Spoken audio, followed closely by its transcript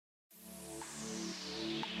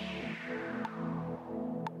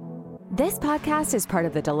This podcast is part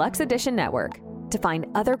of the Deluxe Edition Network. To find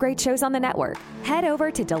other great shows on the network, head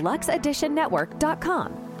over to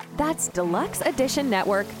deluxeeditionnetwork.com. That's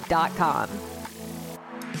deluxeeditionnetwork.com.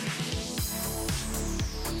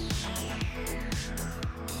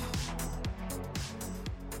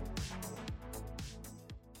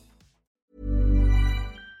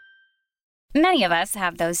 Many of us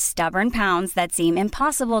have those stubborn pounds that seem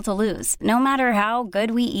impossible to lose, no matter how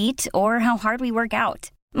good we eat or how hard we work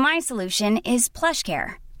out. My solution is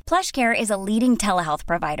PlushCare. PlushCare is a leading telehealth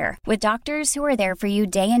provider with doctors who are there for you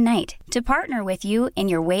day and night to partner with you in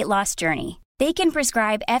your weight loss journey. They can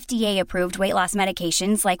prescribe FDA-approved weight loss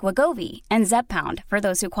medications like Wegovy and Zepbound for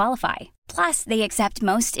those who qualify. Plus, they accept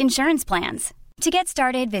most insurance plans. To get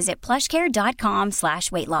started, visit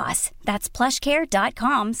plushcare.com/weight loss. That's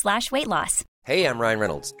plushcare.com/weight loss. Hey, I'm Ryan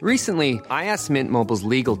Reynolds. Recently, I asked Mint Mobile's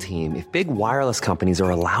legal team if big wireless companies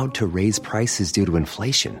are allowed to raise prices due to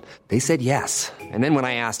inflation. They said yes. And then when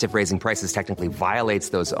I asked if raising prices technically violates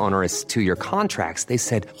those onerous two-year contracts, they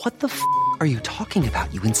said, "What the f*** are you talking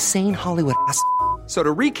about, you insane Hollywood ass?" So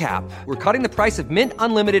to recap, we're cutting the price of Mint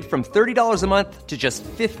Unlimited from $30 a month to just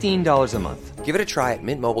 $15 a month. Give it a try at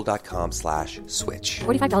mintmobile.com/switch.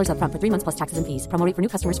 $45 up front for 3 months plus taxes and fees. Promo rate for new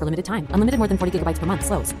customers for limited time. Unlimited more than 40 gigabytes per month.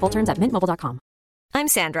 Slows full terms at mintmobile.com. I'm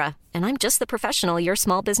Sandra, and I'm just the professional your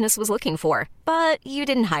small business was looking for. But you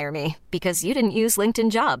didn't hire me because you didn't use LinkedIn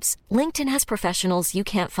Jobs. LinkedIn has professionals you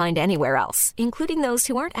can't find anywhere else, including those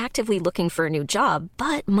who aren't actively looking for a new job,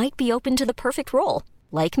 but might be open to the perfect role,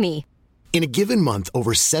 like me. In a given month,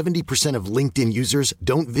 over 70% of LinkedIn users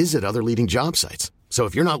don't visit other leading job sites. So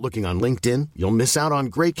if you're not looking on LinkedIn, you'll miss out on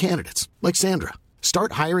great candidates like Sandra.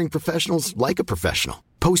 Start hiring professionals like a professional.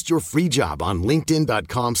 Post your free job on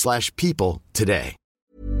linkedin.com/people today.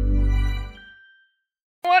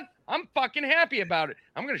 What? I'm fucking happy about it.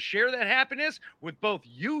 I'm going to share that happiness with both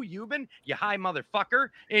you, Euban, you high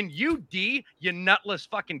motherfucker, and you, D, you nutless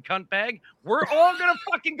fucking cuntbag. We're all going to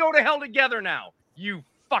fucking go to hell together now, you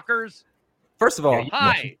fuckers. First of all,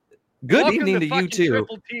 hi. Good Welcome evening to you too.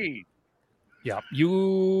 Triple T. Yeah,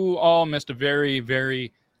 you all missed a very,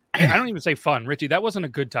 very, I don't even say fun. Richie, that wasn't a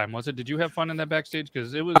good time, was it? Did you have fun in that backstage?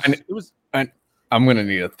 Because it was. I'm going to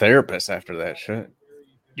need a therapist after that shit.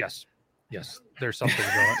 Yes, there's something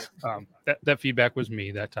going. That feedback was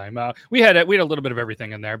me that time. We had a little bit of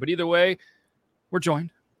everything in there, but either way, we're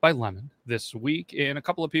joined by Lemon this week, and a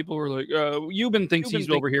couple of people were like, Euban thinks he's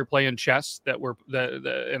over here playing chess,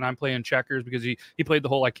 and I'm playing checkers because he played the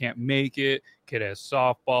whole I can't make it. Kid has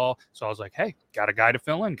softball, so I was like, hey, got a guy to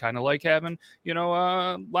fill in, kind of like having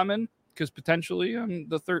Lemon, because potentially on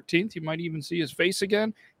the 13th you might even see his face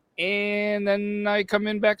again. And then I come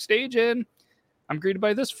in backstage and I'm greeted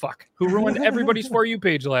by this fuck who ruined everybody's For You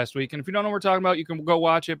page last week. And if you don't know what we're talking about, you can go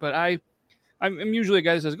watch it. But I'm usually a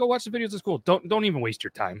guy that says, go watch the videos. It's cool. Don't even waste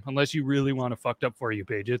your time unless you really want a fucked up For You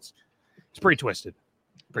page. It's pretty twisted.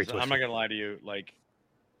 I'm not going to lie to you. Like,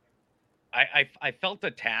 I felt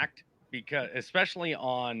attacked because, especially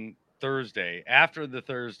on Thursday, after the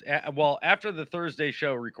Thursday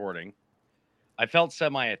show recording, I felt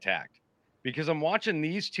semi-attacked because I'm watching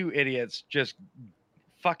these two idiots just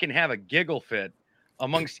fucking have a giggle fit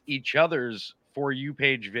amongst each other's For You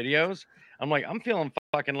page videos. I'm like, I'm feeling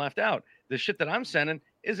fucking left out. The shit that I'm sending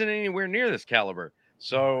isn't anywhere near this caliber.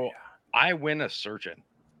 So I went a searching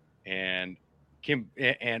and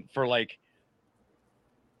for like,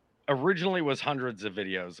 originally was hundreds of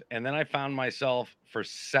videos. And then I found myself for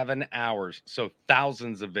 7 hours. So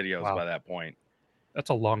thousands of videos by that point. That's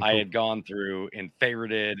a long I had gone through and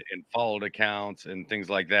favorited and followed accounts and things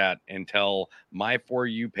like that until my For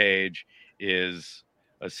You page is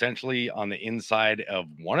essentially on the inside of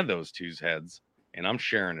one of those two's heads, and I'm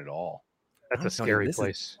sharing it all. That's a scary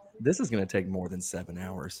place. This is going to take more than 7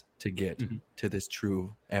 hours to get to this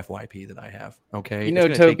true FYP that I have. Okay, You know,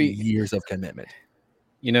 it's gonna Toby, take years of commitment.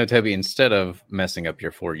 You know, Toby, instead of messing up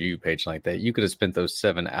your For You page like that, you could have spent those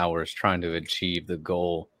 7 hours trying to achieve the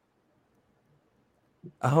goal.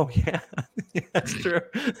 Oh yeah, that's true.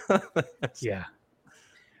 Yeah.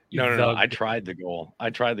 No. I tried the goal. I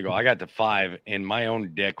got to 5, and my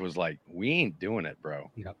own dick was like, "We ain't doing it,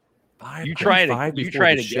 bro." Yep. You try it. You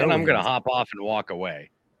try it again. I'm gonna hop off and walk away.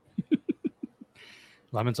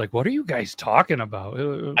 Lemon's like, "What are you guys talking about?"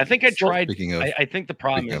 I think I tried. Of, I think the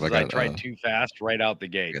problem is I tried too fast right out the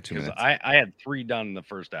gate because I had 3 done in the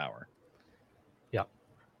first hour.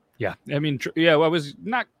 Yeah. I mean, I was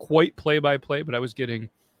not quite play by play, but I was getting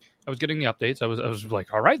the updates. I was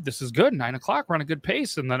like, all right, this is good. 9 o'clock, we're on a good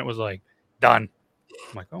pace. And then it was like, done.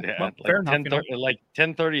 I'm like, oh, yeah, well, like fair enough. 10:30, like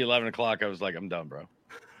 10:30, 11 o'clock. I was like, I'm done, bro.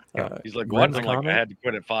 He's like, what? Grim's I'm like, I comment? had to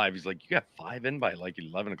quit at 5. He's like, you got 5 in by like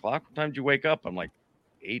 11 o'clock. What time did you wake up? I'm like,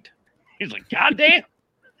 8. He's like, God damn.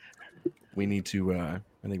 We need to. I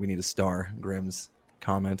think we need to star Grim's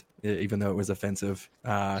comment, even though it was offensive.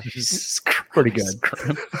 Pretty good.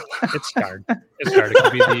 It's starred. It's starred.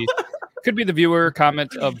 It could be the viewer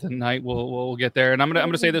comment of the night. We'll get there. And I'm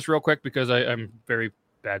gonna say this real quick because I'm very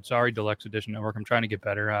bad. Sorry, Deluxe Edition Network. I'm trying to get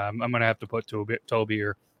better. I'm gonna have to put Toby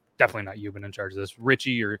or definitely not you've been in charge of this.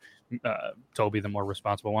 Richie or Toby, the more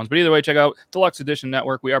responsible ones. But either way, check out Deluxe Edition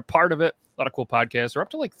Network. We are part of it. A lot of cool podcasts. They're up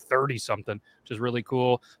to like 30 something, which is really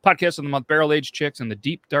cool. Podcast of the month: Barrel Age Chicks and the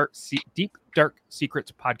Deep Dark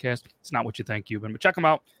Secrets podcast. It's not what you think, Cuban, but check them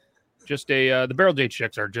out. Just the Barrel Age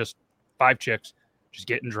Chicks are just 5 chicks just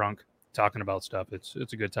getting drunk, talking about stuff. It's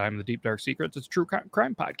a good time. The Deep Dark Secrets, it's a true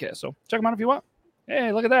crime podcast. So check them out if you want.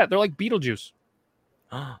 Hey, look at that. They're like Beetlejuice.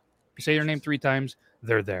 You say your name 3 times,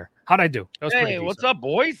 they're there. How'd I do? That was pretty decent. What's up,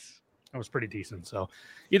 boys? That was pretty decent. So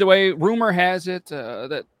either way, rumor has it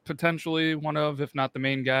that potentially one of, if not the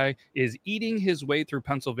main guy, is eating his way through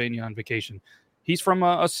Pennsylvania on vacation. He's from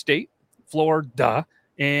a state, Florida,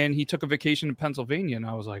 and he took a vacation in Pennsylvania. And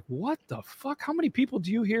I was like, what the fuck? How many people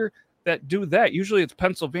do you hear that do that? Usually it's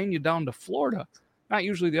Pennsylvania down to Florida, not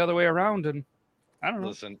usually the other way around. And I don't know.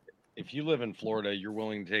 Listen, if you live in Florida, you're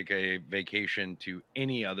willing to take a vacation to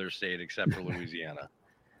any other state except for Louisiana.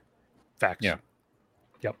 Facts. Yeah.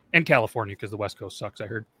 Yep. And California, because the West Coast sucks, I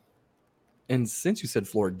heard. And since you said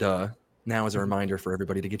Florida, now is a reminder for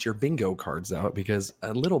everybody to get your bingo cards out, because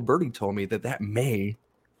a little birdie told me that may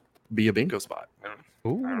be a bingo spot.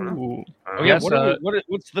 Ooh. Oh, yeah.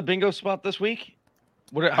 What's the bingo spot this week?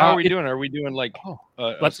 How are we doing? Are we doing like...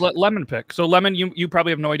 let's let Lemon pick. So, Lemon, you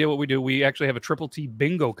probably have no idea what we do. We actually have a Triple T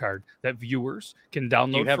bingo card that viewers can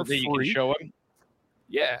download for free. You can show them?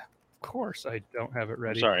 Yeah. Of course, I don't have it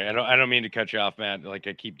ready. I'm sorry, I don't mean to cut you off, Matt. Like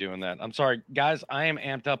I keep doing that. I'm sorry, guys. I am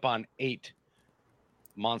amped up on 8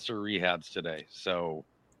 monster rehabs today, so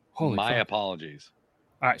my apologies.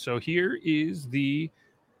 All right, so here is the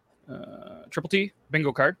Triple T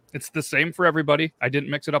bingo card. It's the same for everybody. I didn't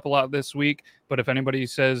mix it up a lot this week, but if anybody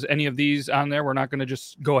says any of these on there, we're not going to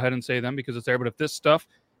just go ahead and say them because it's there. But if this stuff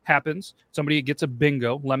happens, somebody gets a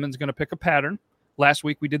bingo. Lemon's going to pick a pattern. Last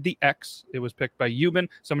week we did the X. It was picked by Euban.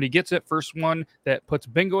 Somebody gets it. First one that puts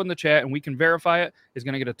bingo in the chat and we can verify it is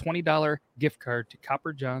going to get a $20 gift card to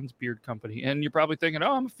Copper John's Beard Company. And you're probably thinking,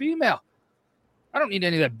 oh, I'm a female. I don't need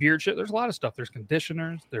any of that beard shit. There's a lot of stuff. There's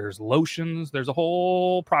conditioners. There's lotions. There's a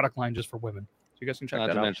whole product line just for women. So you guys can check that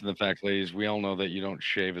out. Not to mention the fact, ladies, we all know that you don't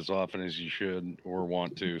shave as often as you should or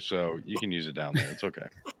want to. So you can use it down there. It's okay.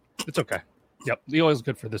 It's okay. Yep. The oil's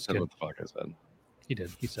good for this kid. What the fuck I said. He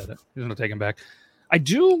did. He said it. He's going to take him back. I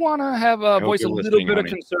do want to have a voice a little bit of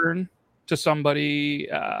concern to somebody.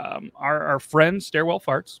 Our friend Stairwell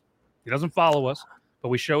Farts. He doesn't follow us, but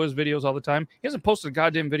we show his videos all the time. He hasn't posted a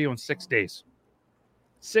goddamn video in 6 days.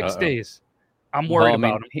 6 days. I'm worried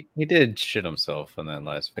about him. He did shit himself in that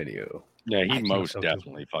last video. Yeah, he most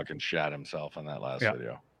definitely fucking shot himself in that last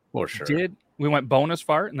video. For sure. We went bonus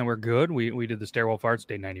fart, and then we're good. We did the Stairwell Farts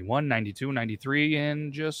day 91, 92, 93,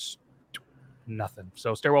 and just nothing.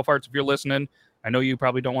 So Stairwell Farts, if you're listening, I know you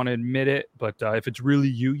probably don't want to admit it, but if it's really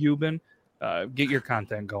you, Euban, get your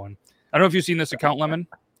content going. I don't know if you've seen this account, Lemon.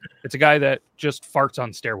 It's a guy that just farts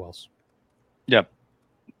on stairwells. Yep.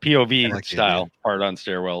 POV style fart on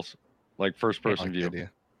stairwells, like first person view.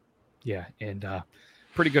 Yeah, and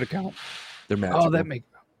pretty good account. They're magical. Oh, that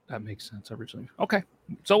makes sense originally. Okay.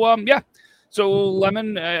 So yeah. So,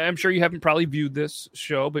 Lemon, I'm sure you haven't probably viewed this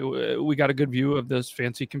show, but we got a good view of this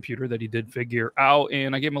fancy computer that he did figure out.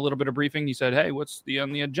 And I gave him a little bit of briefing. He said, hey, what's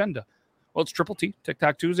on the agenda? Well, it's Triple T,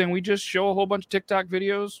 TikTok Tuesday, and we just show a whole bunch of TikTok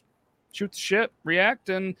videos, shoot the shit, react.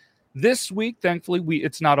 And this week, thankfully,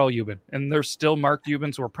 it's not all Euban. And they're still marked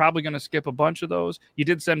Euban, so we're probably going to skip a bunch of those. You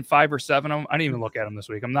did send 5 or 7 of them. I didn't even look at them this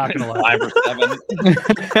week. I'm not going to lie. 5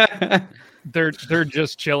 or 7. They're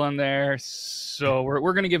just chilling there. So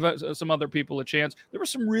we're going to give some other people a chance. There were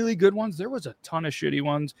some really good ones. There was a ton of shitty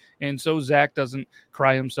ones. And so Zach doesn't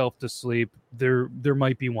cry himself to sleep. There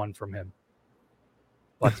might be one from him.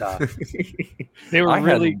 But they were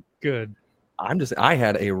really good. I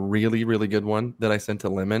had a really, really good one that I sent to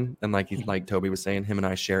Lemon. And like Toby was saying, him and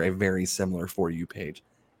I share a very similar For You page.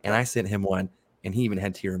 And I sent him one and he even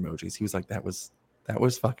had tear emojis. He was like, that was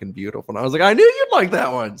fucking beautiful. And I was like, I knew you'd like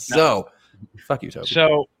that one. So fuck you, Toby.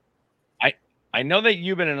 So I know that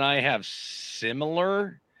Euban and I have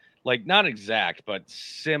similar, like not exact, but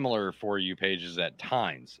similar For You pages at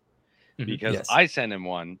times. Because I sent him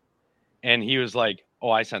one and he was like, oh,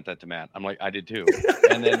 I sent that to Matt. I'm like, I did too.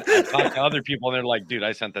 And then I talked to other people and they're like, dude,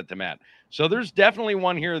 I sent that to Matt. So there's definitely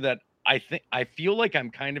one here that I feel like I'm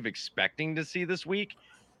kind of expecting to see this week.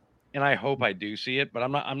 And I hope I do see it, but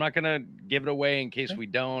I'm not going to give it away in case we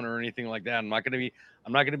don't or anything like that. I'm not going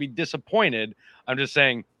to be disappointed. I'm just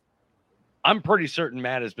saying I'm pretty certain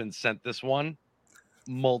Matt has been sent this one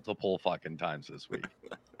multiple fucking times this week.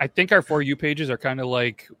 I think our For You pages are kind of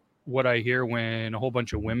like what I hear when a whole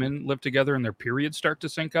bunch of women live together and their periods start to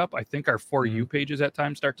sync up. I think our For You pages at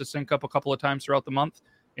times start to sync up a couple of times throughout the month,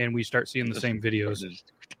 and we start seeing the same videos.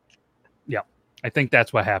 Yeah, I think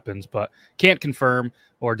that's what happens, but can't confirm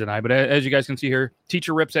or deny. But as you guys can see here,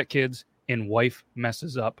 teacher rips at kids and wife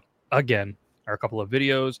messes up again. Are a couple of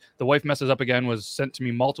videos. The wife messes up again was sent to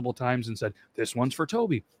me multiple times and said, this one's for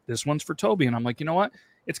Toby. This one's for Toby. And I'm like, you know what?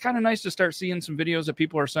 It's kind of nice to start seeing some videos that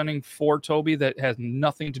people are sending for Toby that has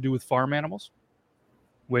nothing to do with farm animals,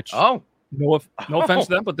 which no offense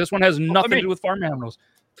to them, but this one has nothing to do with farm animals.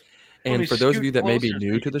 And for those of you that may be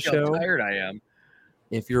new to the show, tired I am.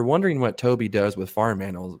 If you're wondering what Toby does with farm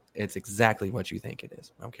animals, it's exactly what you think it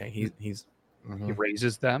is. Okay, he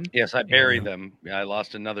raises them. Yes, I buried them. I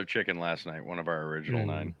lost another chicken last night. One of our original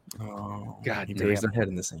 9. Oh God! He buries their head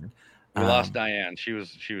in the sand. We lost Diane. She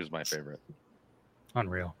was my favorite.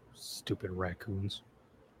 Unreal. Stupid raccoons.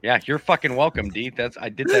 Yeah, you're fucking welcome, D. I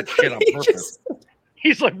did that shit on purpose.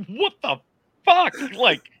 He's like, what the fuck?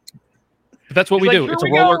 Like, but that's what we do. It's a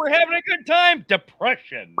roller. We're having a good time.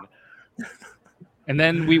 Depression. And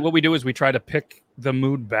then what we do is we try to pick the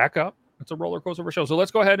mood back up. It's a roller coaster of a show. So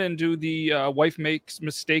let's go ahead and do the wife makes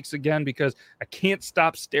mistakes again, because I can't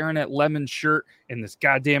stop staring at Lemon's shirt in this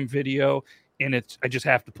goddamn video, and I just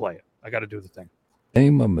have to play it. I got to do the thing.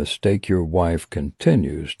 Name a mistake your wife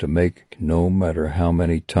continues to make no matter how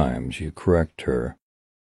many times you correct her.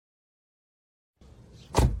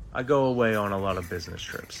 I go away on a lot of business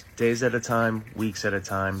trips. Days at a time, weeks at a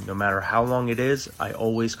time. No matter how long it is, I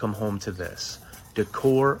always come home to this.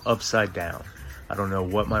 Decor upside down. I don't know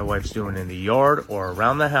what my wife's doing in the yard or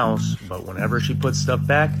around the house, but whenever she puts stuff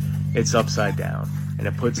back, it's upside down. And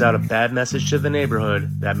it puts out a bad message to the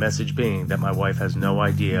neighborhood, that message being that my wife has no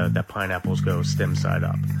idea that pineapples go stem side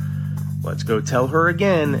up. Let's go tell her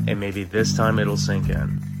again, and maybe this time it'll sink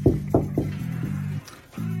in.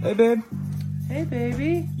 Hey, babe. Hey,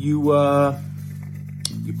 baby. You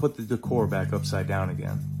put the decor back upside down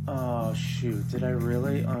again. Oh, shoot. Did I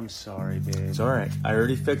really? I'm sorry, babe. It's all right. I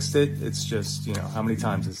already fixed it. It's just, how many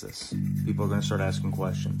times is this? People are going to start asking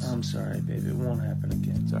questions. I'm sorry, babe. It won't happen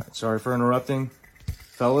again. It's all right. Sorry for interrupting.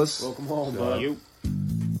 Fellas. Welcome home, bud. You.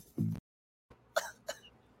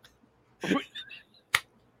 Wait,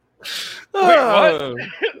 what?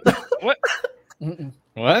 What?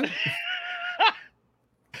 What?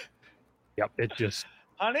 Yep, it just...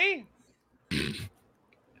 Honey?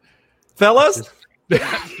 Fellas?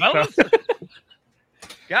 Fellas?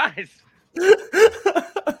 Guys?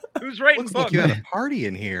 Who's writing Looks books? like you had a party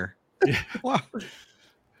in here. Wow.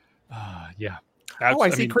 Yeah. I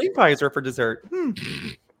see cream pies are for dessert.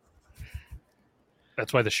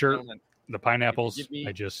 That's why the shirt, Gentlemen, the pineapples, if you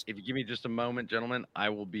give me just a moment, gentlemen, I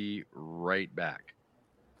will be right back.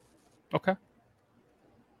 Okay.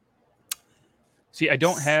 See, I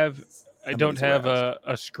don't have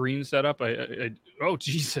a screen set up. Oh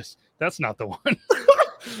Jesus, that's not the one.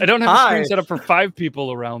 I don't have a screen set up for 5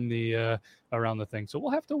 people around the thing, so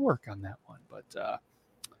we'll have to work on that one. But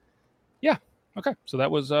yeah, okay. So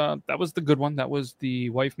that was the good one. That was the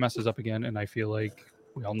wife messes up again, and I feel like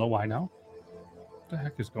we all know why now. What the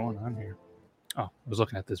heck is going on here? Oh, I was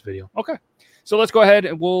looking at this video. Okay, so let's go ahead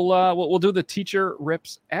and we'll do the teacher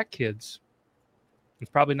rips at kids. It's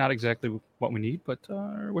probably not exactly what we need, but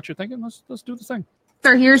what you're thinking, let's do the thing.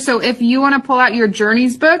 Are here, so if you want to pull out your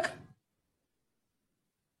journeys book.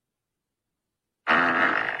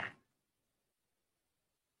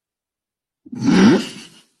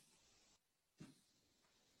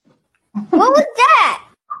 What was that?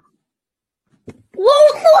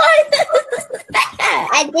 What was that?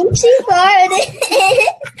 I think she farted.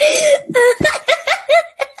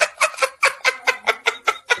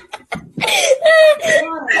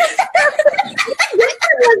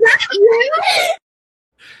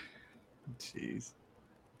 Jeez.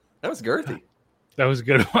 That was girthy. That was a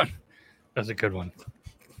good one. That was a good one.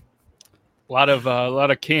 A lot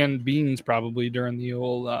of canned beans probably during the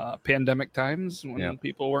old pandemic times when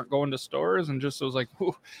people weren't going to stores and just was like,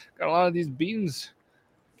 ooh, got a lot of these beans.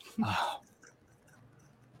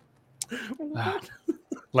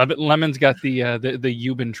 Lemon's got the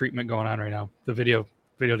Euban treatment going on right now. The video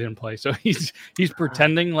didn't play, so he's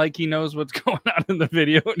pretending like he knows what's going on in the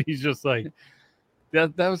video, and he's just like,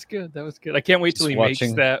 That was good. That was good. I can't wait till he makes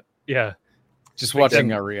that. Yeah. Just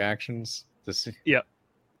watching our reactions to see. Yeah.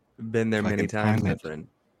 Been there many times, my friend.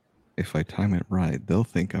 If I time it right, they'll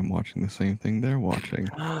think I'm watching the same thing they're watching.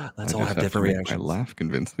 Let's all have different reactions. I laugh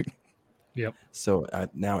convincing. Yep. So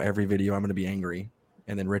now every video I'm going to be angry,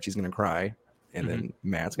 and then Richie's going to cry, and then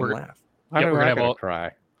Matt's going to laugh. We're going to have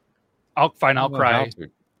cry. I'll cry.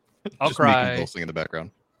 I'll Just cry. convulsing in the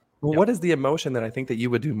background. Well, what is the emotion that I think that you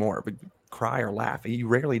would do more? But cry or laugh? You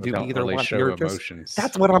rarely do either really one. show emotions.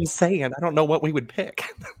 That's what I'm saying. I don't know what we would pick.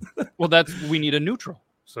 Well, we need a neutral.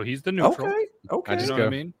 So he's the neutral. Okay. I just know what I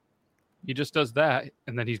mean? He just does that,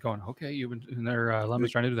 and then he's going, okay, you've been in there.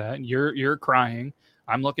 Lemmy's trying to do that, and you're crying.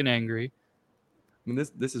 I'm looking angry. I mean,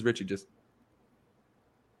 this is Richie.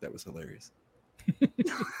 That was hilarious. What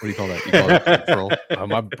do you call that? You call it control?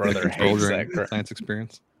 My brother hates that science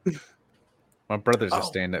experience. My brother's a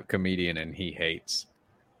stand-up comedian, and he hates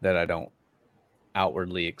that I don't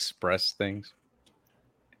outwardly express things.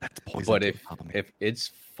 That's poison. But if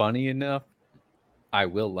it's funny enough, I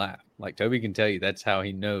will laugh. Like Toby can tell you, that's how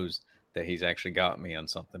he knows that he's actually got me on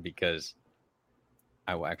something, because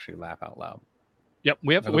I will actually laugh out loud. Yep,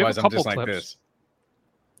 we have a couple I'm just clips. like this.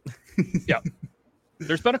 Yeah,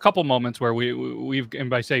 there's been a couple moments where we've, and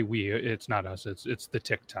by say we, it's not us, it's the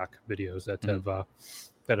TikTok videos that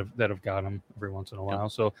have got them every once in a while.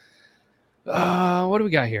 So, what do we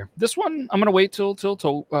got here? This one I'm gonna wait till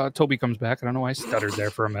Toby comes back. I don't know why I stuttered there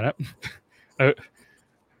for a minute.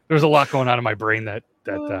 There's a lot going on in my brain that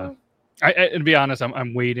and to be honest,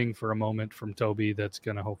 I'm waiting for a moment from Toby that's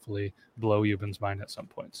gonna hopefully blow Euban's mind at some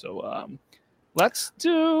point. So let's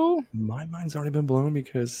do. My mind's already been blown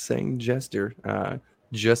because saying Jester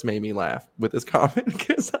just made me laugh with this comment,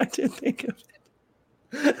 because I did think of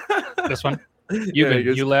it. This one,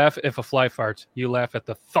 you laugh if a fly farts. You laugh at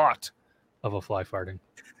the thought of a fly farting.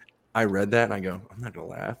 I read that and I go, I'm not gonna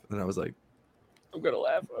laugh, and then I was like, I'm gonna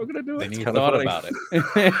laugh. I'm gonna do it. Then you thought about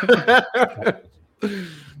it.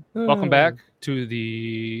 Welcome back to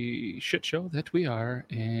the shit show that we are,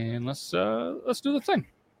 and let's do the thing.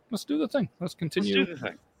 Let's do the thing. Let's continue.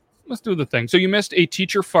 Let's do the thing. So you missed a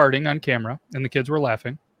teacher farting on camera, and the kids were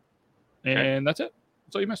laughing, and that's it.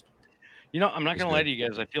 That's all you missed. You know, I'm not gonna lie to you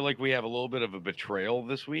guys. I feel like we have a little bit of a betrayal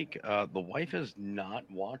this week. The wife is not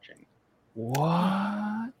watching.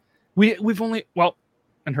 What? We've only, well,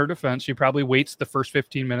 in her defense, she probably waits the first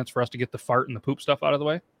 15 minutes for us to get the fart and the poop stuff out of the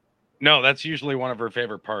way. No, that's usually one of her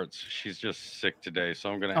favorite parts. She's just sick today, so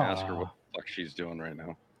I'm going to ask her what the fuck she's doing right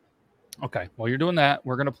now. Okay, while you're doing that,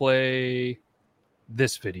 we're going to play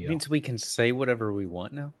this video. Means we can say whatever we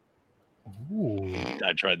want now? Ooh.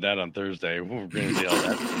 I tried that on Thursday. We're going to see how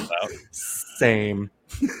that comes out. Same.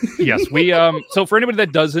 Yes, we, so for anybody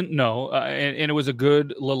that doesn't know, and it was a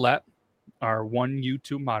good Lillette, our one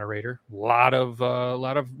YouTube moderator, a lot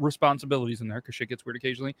of responsibilities in there because shit gets weird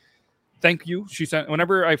occasionally. Thank you. She sent,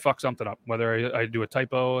 whenever I fuck something up, whether I do a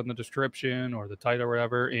typo in the description or the title or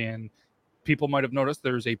whatever, and people might have noticed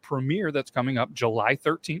there's a premiere that's coming up July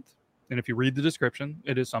 13th. And if you read the description,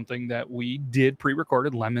 it is something that we did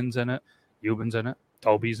pre-recorded. Lemon's in it, Euban's in it,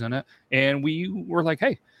 Toby's in it. And we were like,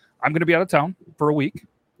 hey, I'm going to be out of town for a week.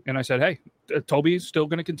 And I said, hey, Toby's still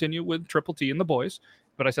going to continue with Triple T and the boys.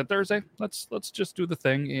 But I said, Thursday, let's just do the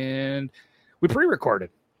thing. And we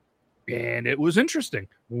pre-recorded. And it was interesting.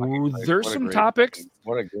 There's some topics.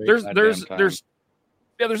 What a great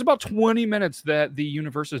there's about 20 minutes that the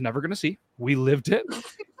universe is never going to see. We lived it,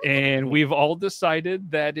 and we've all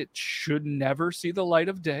decided that it should never see the light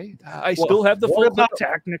of day. I still have the full clip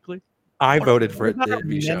technically. I voted for it to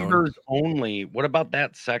be shown. Members only. What about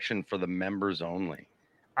that section for the members only?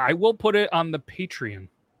 I will put it on the Patreon.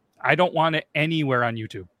 I don't want it anywhere on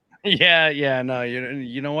YouTube. Yeah, no,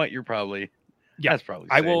 you know what? You're probably that's probably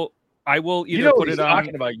safe. I will either put it on.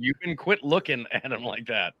 Talking about you can quit looking at him like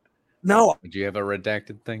that. No. Did you have a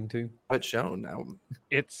redacted thing too? It's shown now.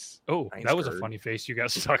 It's that was a funny face you got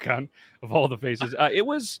stuck on of all the faces. It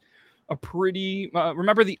was a pretty.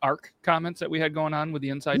 Remember the ARC comments that we had going on with the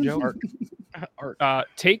inside joke?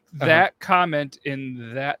 Take that comment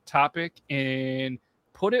in that topic and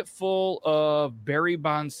put it full of Barry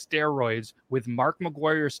Bonds steroids with Mark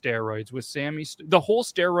McGuire steroids with Sammy, the whole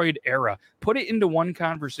steroid era. Put it into one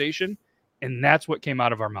conversation, and that's what came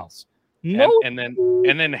out of our mouths. And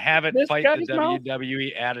then have it fight the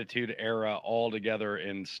WWE Attitude Era all together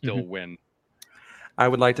and still win. I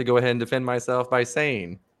would like to go ahead and defend myself by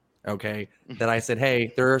saying, that I said,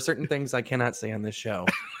 hey, there are certain things I cannot say on this show,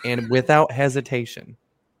 and without hesitation,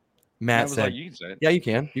 Matt said, like, you can say it. Yeah, you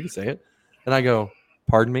can say it, and I go,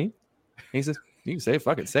 pardon me? And he says, you can say it,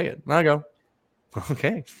 fuck it, say it. And I go,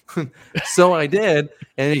 Okay. So I did.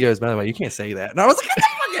 And he goes, by the way, you can't say that. And I was like, get the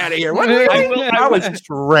fuck out of here. What do you mean? I was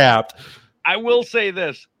trapped. I will say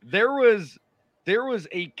this. There was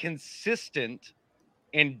a consistent,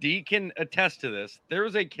 and Dee can attest to this, there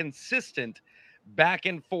was a consistent back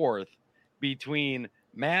and forth between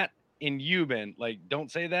Matt and Euban. Like,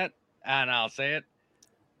 don't say that, and I'll say it.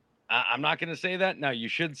 I'm not going to say that. No, you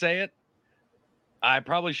should say it. I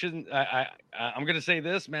probably shouldn't. I'm going to say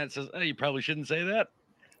this. Matt says, you probably shouldn't say that.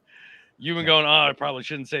 Euban going, I probably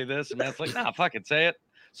shouldn't say this. And Matt's like, nah, fucking say it.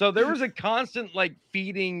 So there was a constant like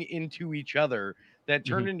feeding into each other that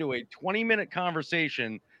turned into a 20-minute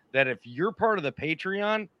conversation that if you're part of the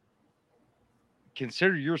Patreon,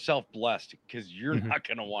 consider yourself blessed because you're not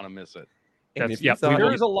going to want to miss it.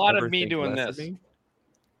 There's a lot of me doing this.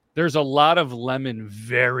 There's a lot of Lemon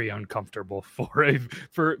very uncomfortable for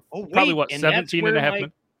probably what 17 and a half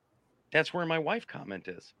minutes. That's where my wife comment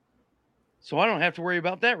is. So I don't have to worry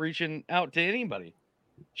about that reaching out to anybody.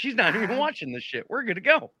 She's not even watching this shit. We're good to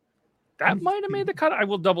go. That might have made the cut. I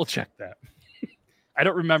will double check that. I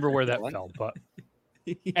don't remember where that fell, but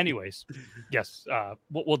anyways, yes,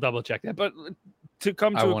 we'll double check that. But to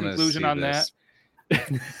come to a conclusion on that,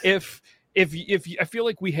 if I feel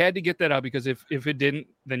like we had to get that out because if it didn't,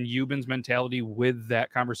 then Euban's mentality with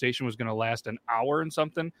that conversation was going to last an hour and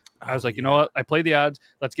something. I was like, you know what? I played the odds.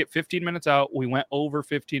 Let's get 15 minutes out. We went over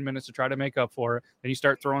 15 minutes to try to make up for it. Then you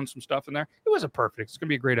start throwing some stuff in there. It wasn't perfect. It's going to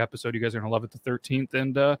be a great episode. You guys are going to love it the 13th,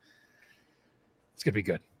 and it's going to be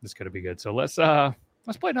good. It's going to be good. So let's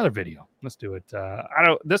play another video. Let's do it.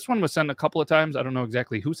 This one was sent a couple of times. I don't know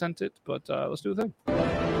exactly who sent it, but let's do the thing.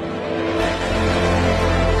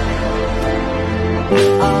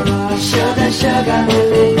 Sugar, sugar.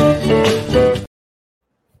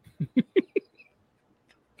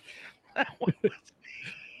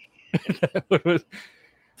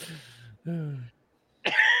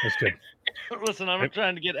 That's good. Listen, I'm not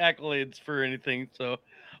trying to get accolades for anything, so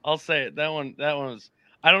I'll say it. That one was.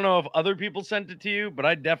 I don't know if other people sent it to you, but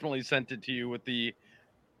I definitely sent it to you with the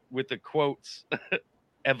quotes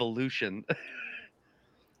evolution.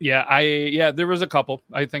 Yeah, there was a couple.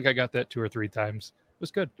 I think I got that 2 or 3 times. It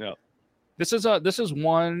was good. Yeah. This is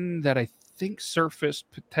one that I think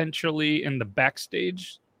surfaced potentially in the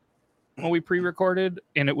backstage when we pre-recorded,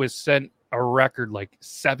 and it was sent a record like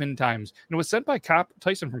 7 times. And it was sent by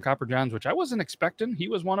Tyson from Copper Johns, which I wasn't expecting. He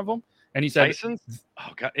was one of them. And he said, Tyson?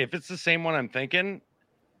 Oh God, if it's the same one I'm thinking,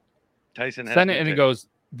 Tyson has sent it, and he goes,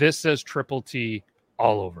 "This says Triple T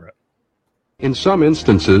all over it." In some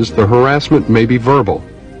instances, the harassment may be verbal.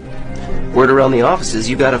 Word around the office is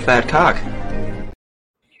you got a fat cock.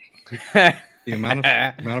 The amount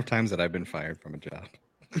of times that I've been fired from a job.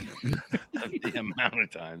 The amount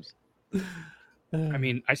of times. I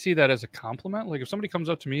mean, I see that as a compliment. Like if somebody comes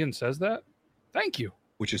up to me and says that, thank you.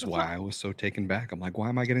 Which is why I was so taken back. I'm like, why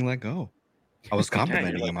am I getting let go? I was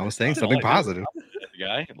complimenting him. I was saying something positive.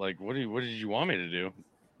 Guy, like, what did you want me to do?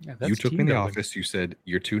 Yeah, you took me in the office. You said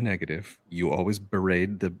you're too negative. You always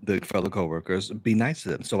berate the fellow coworkers. Be nice to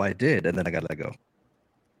them. So I did, and then I got let go.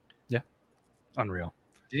 Yeah, unreal.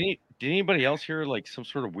 Did anybody else hear like some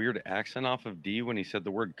sort of weird accent off of D when he said the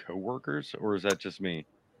word coworkers, or is that just me?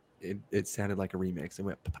 It sounded like a remix. It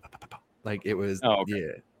went like it was. Oh, okay.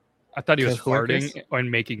 Yeah. I thought he was farting and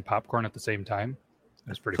making popcorn at the same time.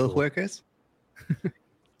 That's pretty cool. Coworkers.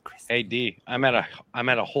 Hey D, I'm at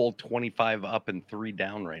a whole 25 up and 3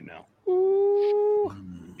 down right now. Ooh.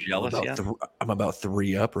 Jealous? I'm about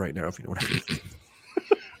 3 up right now. If you know what I mean.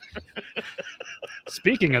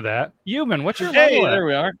 Speaking of that, Euban, what's your Hey, level at? there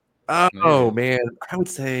we are. Oh man, I would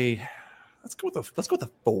say let's go with a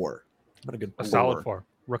 4. Not a good 4. A solid 4.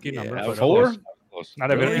 Rookie number. Yeah, but 4?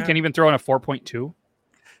 Not even. You can't even throw in a 4.2. Too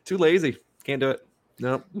lazy. Can't do it.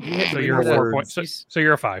 No. So you're a 4 point. So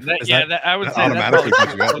you're a 5. I would say automatically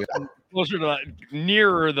that's puts you up, yeah. closer to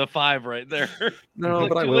nearer the 5 right there. No, Like,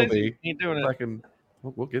 but I too will lazy. be. Ain't doing it.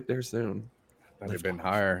 We'll get there soon. Might have been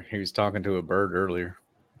higher. He was talking to a bird earlier.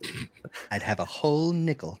 I'd have a whole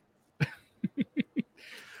nickel.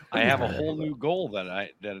 I have a whole new goal that I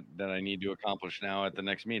need to accomplish now at the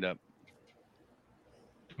next meetup.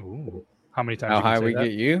 Ooh. How many times? How high we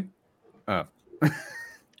get you? Oh.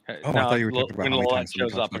 I thought you were talking about when how many Lillette times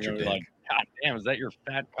shows someone up and talks about you're your like, God damn, is that your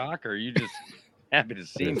fat cock, or are you just happy to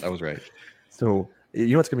see me? I was right. So you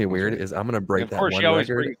know what's gonna be weird is I'm gonna break Of that course, one she always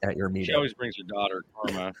record brings- at your She meetup. always brings her daughter,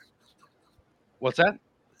 Karma. What's that?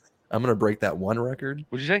 I'm gonna break that one record.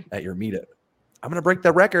 What'd you say? At your meetup. I'm gonna break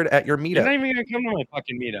that record at your You're not meetup. even gonna come to my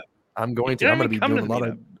fucking meetup. I'm going to. You're I'm not gonna be even doing a coming lot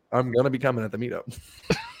to of. I'm gonna be coming at the meetup.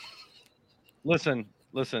 Listen.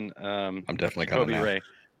 I'm definitely Kobe coming now. Ray.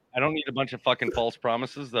 I don't need a bunch of fucking false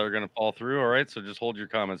promises that are going to fall through. All right, so just hold your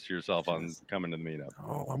comments to yourself on coming to the meetup.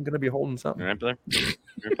 Oh, I'm gonna be holding something. All right, there.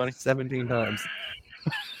 You're funny. 17 times.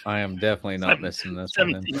 I am definitely not missing this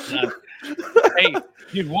one. 17 times. Hey,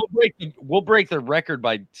 dude, we'll break the record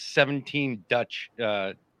by 17 Dutch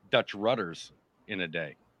rudders in a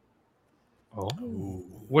day. Oh,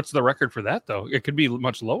 what's the record for that though? It could be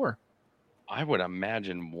much lower. I would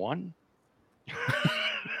imagine one.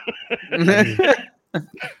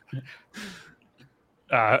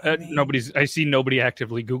 I see nobody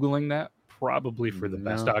actively Googling that. Probably for the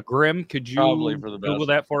best. Grim, could you Probably for the Google best.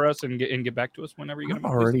 that for us and get back to us whenever you get I'm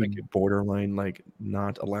already borderline like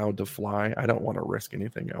not allowed to fly. I don't want to risk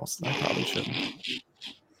anything else. I probably shouldn't.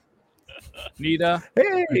 Nita,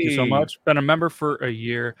 hey, thank you so much. Been a member for a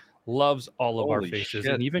year. Loves all of our Holy faces,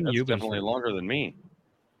 shit, and even that's you've been definitely longer than me.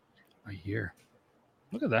 a year.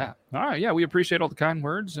 Look at that. All right, yeah, we appreciate all the kind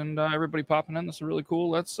words and everybody popping in. This is really cool.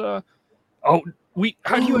 Let's. How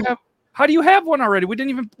do you have one already?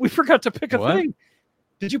 We forgot to pick a thing.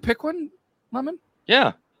 Did you pick one, Lemon?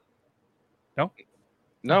 Yeah.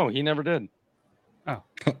 No, he never did. Oh,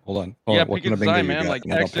 hold on. Yeah, What pick a kind of bingo design, you man. got? Like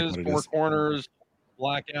And I'll pick X's, what it four is. corners,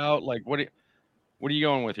 blackout. Like what are you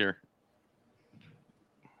going with here?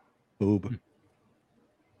 Boob.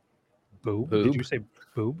 Boob? Did you say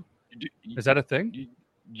boob? Is that a thing?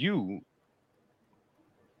 You.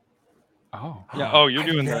 Oh. Yeah. Oh, you're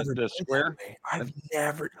doing the square? I've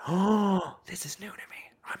never. Oh, this is new to me.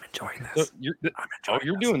 I'm enjoying this. So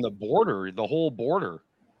you're doing the border, the whole border.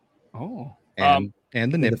 Oh. And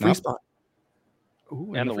the nip free nop. spot.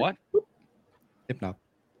 Ooh, And the what? Nip nop.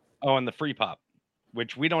 Oh, and the free pop,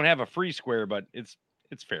 which we don't have a free square, but it's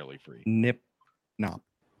fairly free. Nip nop.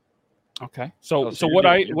 Okay. So Oh, so what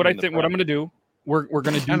you're I doing what I the think what I'm front. going to do, we're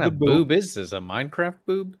going to do Kind the of boob. boob is this? A Minecraft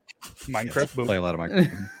boob? Minecraft boob. Play a lot of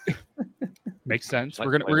Minecraft. Makes sense. Like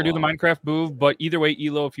We're gonna play do the along. Minecraft boob, but either way,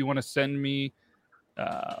 Elo, if you want to send me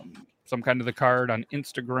some kind of the card on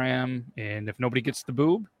Instagram, and if nobody gets the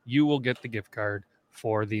boob, you will get the gift card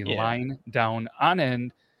for the Yeah. line down on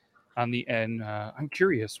the N. I'm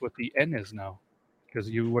curious what the N is now, because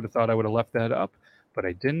you would have thought I would have left that up, but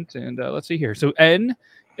I didn't. And let's see here. So N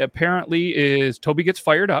apparently is Toby gets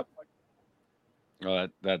fired up.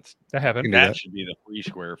 That happened. That should be the free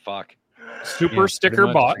square. Fuck. Super sticker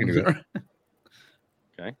bought.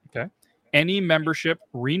 Okay. Okay. Any membership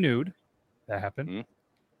renewed. That happened. Mm-hmm.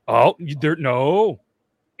 Oh, no.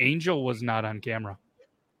 Angel was not on camera.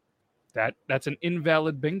 That's an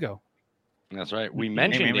invalid bingo. That's right. We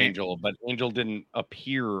mentioned Angel, but Angel didn't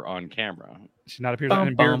appear on camera. She's not appeared on,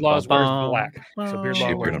 and Beard Laws wears black. So Beard She Law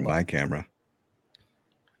appeared wears on black. my camera.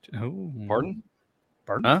 Oh, Pardon?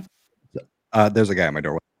 Pardon? Huh? There's a guy at my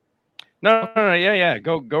door. No. Yeah.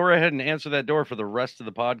 Go right ahead and answer that door for the rest of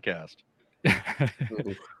the podcast.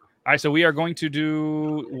 All right, so we are going to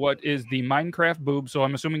do what is the Minecraft boob. So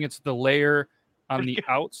I'm assuming it's the layer on the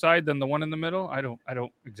outside than the one in the middle. I don't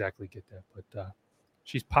exactly get that, but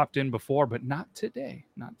she's popped in before, but not today.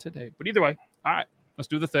 Not today. But either way, all right, let's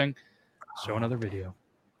do the thing. Show another video.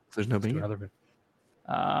 There's no Let's do bingo. another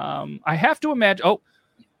video. I have to imagine. Oh,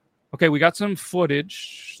 okay, we got some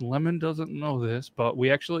footage. Lemon doesn't know this, but we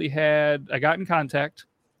actually I got in contact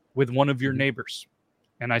with one of your neighbors.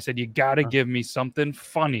 And I said, you got to give me something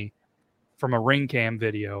funny from a ring cam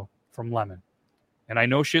video from Lemon. And I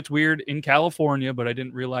know shit's weird in California, but I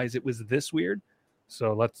didn't realize it was this weird.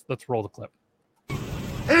 So let's roll the clip.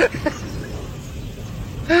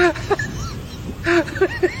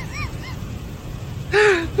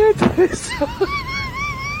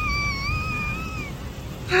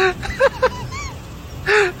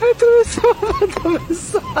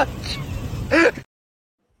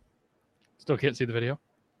 Still can't see the video.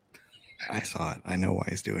 I saw it. I know why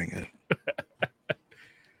he's doing it.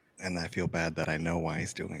 And I feel bad that I know why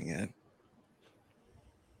he's doing it.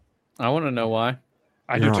 I want to know why.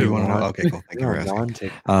 I do too. You want to know? Okay, cool. Thank you for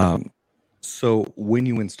asking. So when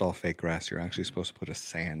you install fake grass, you're actually supposed to put a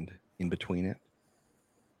sand in between it.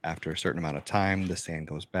 After a certain amount of time, the sand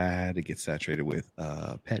goes bad. It gets saturated with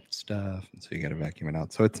pet stuff, and so you got to vacuum it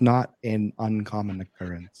out. So it's not an uncommon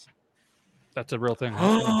occurrence. That's a real thing.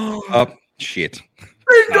 Oh, shit.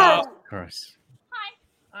 Gross.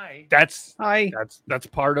 Hi. That's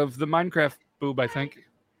part of the Minecraft boob, I think.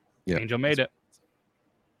 Yeah. Angel made it.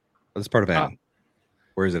 That's part of N.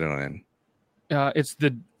 Where is it on N? It's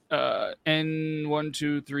the N 1,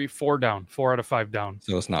 2, 3, 4 down. 4 out of 5 down.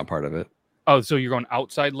 So it's not part of it. Oh, so you're going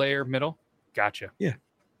outside layer, middle? Gotcha. Yeah.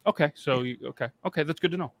 Okay. So okay, that's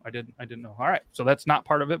good to know. I didn't know. All right. So that's not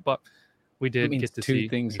part of it, but we did get to see two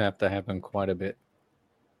things have to happen quite a bit.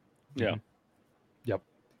 Yeah. Yep.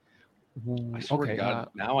 I swear to God,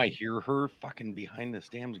 now I hear her fucking behind this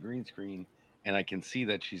damn green screen, and I can see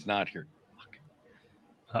that she's not here. Fuck.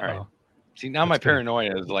 All right. See, now my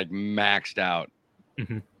paranoia is like maxed out.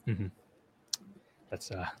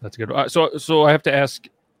 That's good. So I have to ask: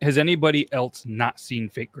 has anybody else not seen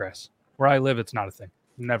fake grass? Where I live, it's not a thing.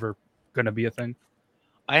 Never gonna be a thing.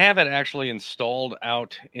 I have it actually installed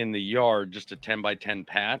out in the yard, just a 10 by 10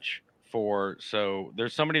 patch. So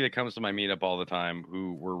there's somebody that comes to my meetup all the time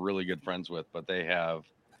who we're really good friends with, but they have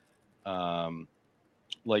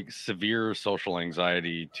like severe social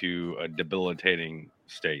anxiety to a debilitating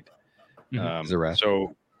state.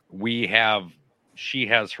 So she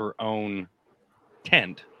has her own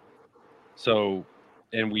tent. So,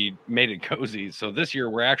 and we made it cozy. So this year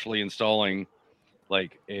we're actually installing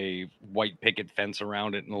like a white picket fence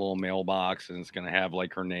around it in a little mailbox, and it's going to have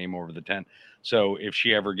like her name over the tent. So if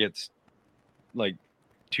she ever gets like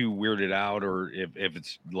too weirded out, or if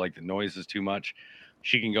it's like the noise is too much,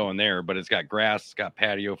 she can go in there. But it's got grass, it's got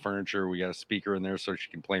patio furniture, we got a speaker in there so she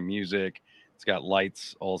can play music, it's got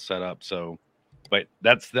lights all set up. So, but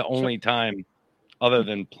that's the only time other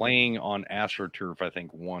than playing on AstroTurf, I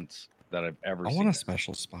think once, that I've ever seen. I want a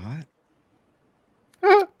special spot.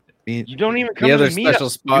 You don't even come the to other the special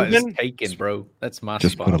meetup, spot is Newman. taken, bro. That's my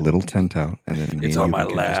Just spot. put a little tent out, and then me It's and on you my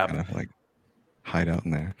can lap. just kind of like hide out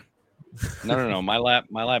in there. No. My lap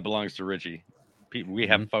belongs to Richie. We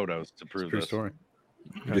have photos to prove True this. story.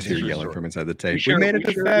 You just hear yelling from inside the tape. share- We made it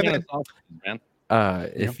we to share seven. man.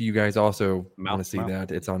 If you guys also Mouth, want to see mouth.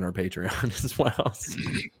 that, it's on our Patreon as well.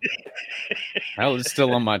 Hell, it's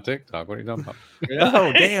still on my TikTok. What are you talking about?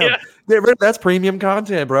 Oh damn! That's premium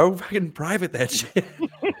content, bro. Fucking private that shit.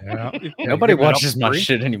 Yeah. Nobody give it up watches my free.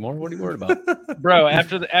 shit anymore. What are you worried about? Bro,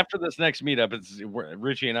 after this next meetup,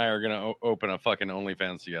 Richie and I are gonna open a fucking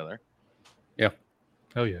OnlyFans together. Yeah.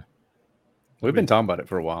 Oh yeah. We've been talking about it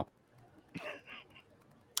for a while.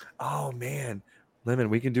 Oh man, Lemon,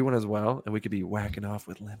 we can do one as well, and we could be whacking off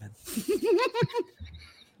with Lemon.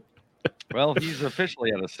 Well, he's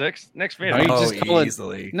officially at a 6. Next No, meetup. you just call it-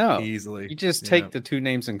 easily. No, easily. You just take the two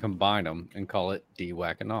names and combine them and call it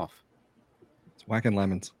D-Whacking Off. It's whacking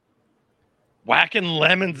lemons. Whacking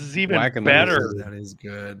lemons is even Whacking better. lemons. That is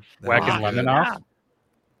good. That Whacking is lemon good. off.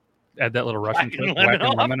 Add that little Russian Whacking twist. lemon Whacking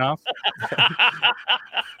off. lemon off.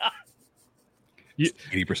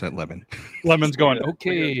 80% lemon. Lemon's going, We got a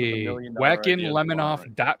okay, $1 million idea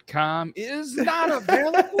whackinlemenoff.com is not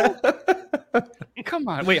available. Come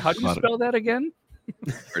on. Wait, how do you Bought it. spell that again?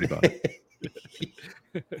 Already bought it.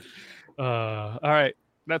 All right.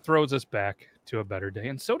 That throws us back to a better day.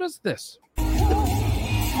 And so does this.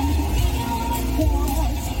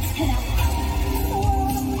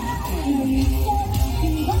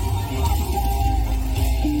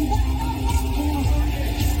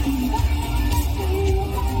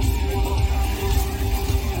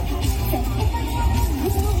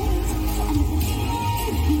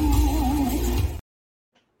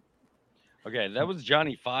 Okay, that was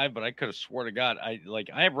Johnny 5, but I could have swore to God I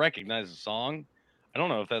recognized the song. I don't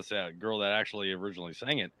know if that's that girl that actually originally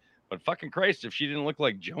sang it, but fucking Christ, if she didn't look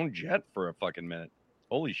like Joan Jett for a fucking minute.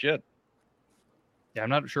 Holy shit. Yeah, I'm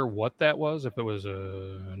not sure what that was, if it was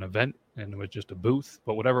an event and it was just a booth,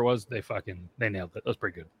 but whatever it was, they nailed it. That was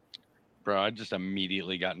pretty good. Bro, I just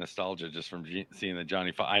immediately got nostalgia just from seeing the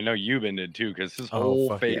Johnny 5. I know Euban did too, because his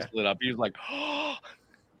whole face lit up. He was like, oh.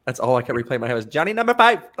 That's all I kept replaying in my head was Johnny number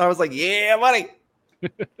 5. I was like, yeah, buddy.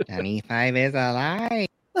 Johnny 5 is alive.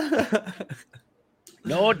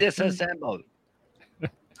 No disassemble.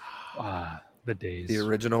 The days. The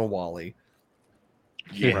original Wally.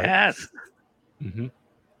 Yes. Mm-hmm.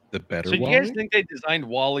 The better So you Wally? guys think they designed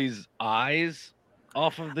Wally's eyes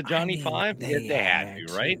off of the Johnny 5? They had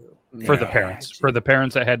to, right? For the parents. For the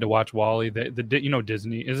parents that had to watch Wally,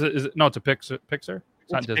 Disney. Is it no, it's a Pixar.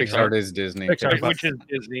 It's not Disney. Pixar is Disney. Pixar, Which is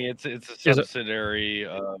Disney. It's a subsidiary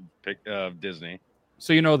of Disney.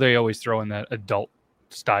 So they always throw in that adult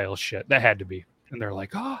style shit. That had to be. And they're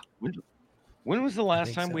like, When was the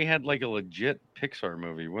last time so. we had like a legit Pixar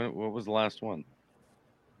movie? What was the last one?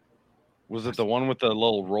 Was it the one with the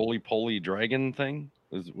little roly-poly dragon thing?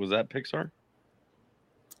 Was that Pixar?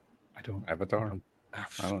 Avatar.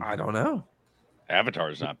 I don't know.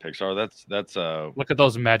 Avatar's not Pixar. That's look at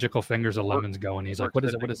those magical fingers of Lemons going. He's like, what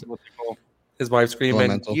is it? What is it? His wife screaming,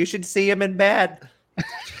 Elemental. you should see him in bed.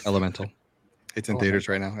 Elemental. It's in theaters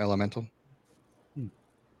right now. Elemental.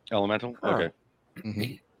 Elemental? Okay.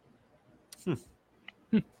 Mm-hmm.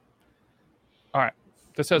 All right.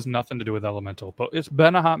 This has nothing to do with Elemental, but it's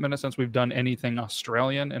been a hot minute since we've done anything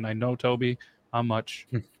Australian, and I know, Toby, how much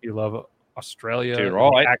you love Australia Dude,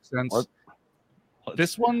 all right. accents.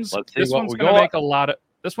 This one's let's see what going we to got. make a lot of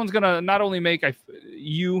this one's going to not only make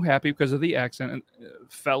you happy because of the accent, and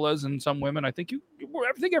fellas and some women, I think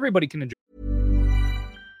everybody can enjoy.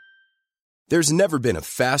 There's never been a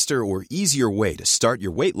faster or easier way to start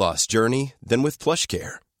your weight loss journey than with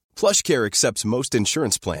PlushCare. PlushCare accepts most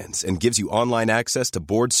insurance plans and gives you online access to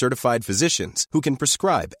board-certified physicians who can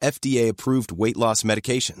prescribe FDA-approved weight loss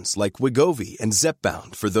medications like Wegovy and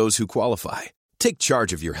Zepbound for those who qualify. Take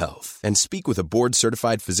charge of your health and speak with a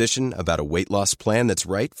board-certified physician about a weight loss plan that's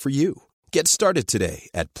right for you. Get started today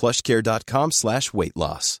at plushcare.com/weight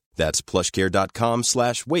loss. That's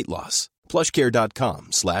plushcare.com/weight loss.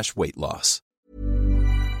 plushcare.com/weight loss.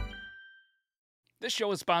 This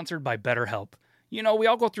show is sponsored by BetterHelp. You know, we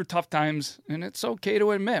all go through tough times, and it's okay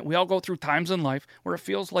to admit we all go through times in life where it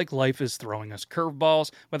feels like life is throwing us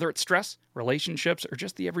curveballs. Whether it's stress, relationships, or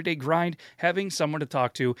just the everyday grind, having someone to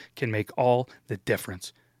talk to can make all the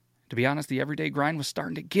difference. To be honest, the everyday grind was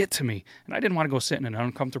starting to get to me, and I didn't want to go sit in an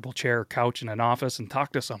uncomfortable chair or couch in an office and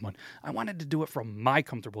talk to someone. I wanted to do it from my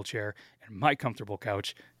comfortable chair and my comfortable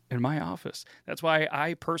couch in my office. That's why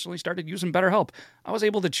I personally started using BetterHelp. I was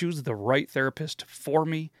able to choose the right therapist for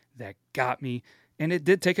me that got me. And it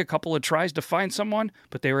did take a couple of tries to find someone,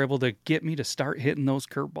 but they were able to get me to start hitting those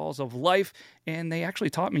curveballs of life. And they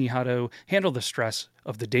actually taught me how to handle the stress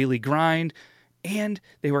of the daily grind. And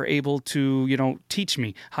they were able to, teach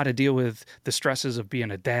me how to deal with the stresses of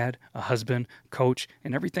being a dad, a husband, coach,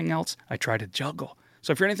 and everything else I try to juggle.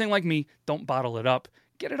 So if you're anything like me, don't bottle it up.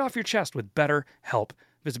 Get it off your chest with BetterHelp.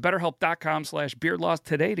 Visit BetterHelp.com/beardloss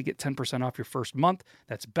today to get 10% off your first month.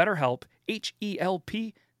 That's BetterHelp,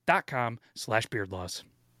 HELP.com/beardloss.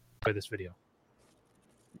 Play this video.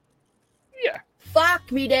 Yeah.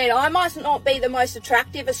 Fuck me dead. I must not be the most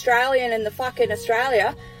attractive Australian in the fucking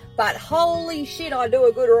Australia, but holy shit, I do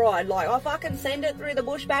a good ride. Like, I fucking send it through the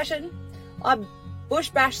bush bashing. I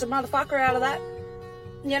bush bash the motherfucker out of that.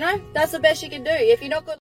 That's the best you can do. If you're not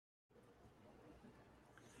good.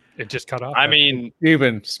 It just cut off. I mean,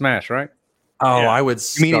 even smash, right? Oh, yeah. I would.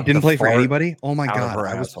 You mean it didn't play for anybody? Oh my god!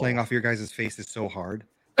 I was playing off your guys' faces so hard.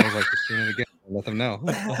 I was like, just doing it again. Let them know.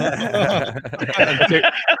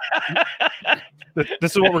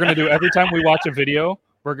 This is what we're gonna do every time we watch a video.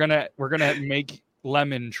 We're gonna make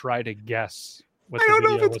Lemon try to guess what I don't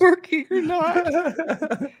know if it's working or not.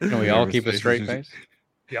 Can we all keep a straight face?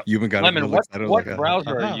 Yep. You haven't got Lemon. What like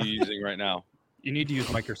browser are you using right now? You need to use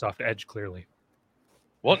Microsoft Edge, clearly.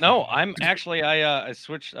 Well, no, I'm actually I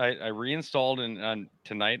switched. I reinstalled and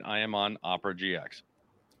tonight I am on Opera GX.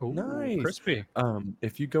 Ooh, nice, crispy.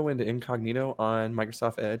 If you go into incognito on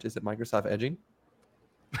Microsoft Edge, is it Microsoft Edging?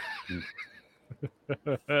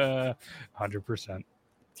 100%.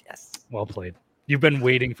 Yes. Well played. You've been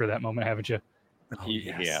waiting for that moment, haven't you? Oh,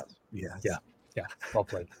 yes. Yeah. Well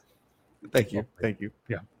played. Thank you. Thank you.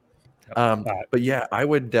 Yeah. But yeah, I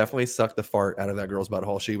would definitely suck the fart out of that girl's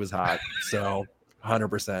butthole. She was hot. So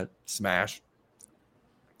 100% smash.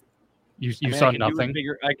 You saw nothing.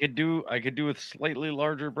 I could do with slightly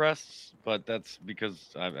larger breasts, but that's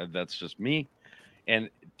because that's just me.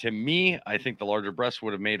 And to me, I think the larger breasts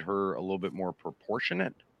would have made her a little bit more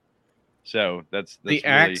proportionate. So that's the really,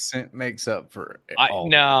 accent makes up for it.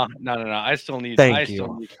 No. I still need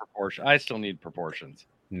proportion. I still need proportions.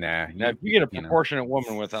 Now, if you get a proportionate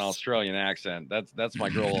woman with an Australian accent, that's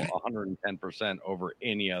my girl 110% over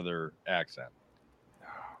any other accent.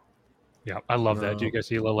 Yeah, I love that. Do you guys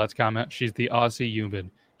see Lilette's comment? She's the Aussie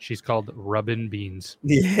human. She's called Rubbin' Beans.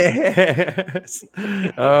 Yes.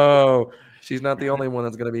 Oh, she's not the only one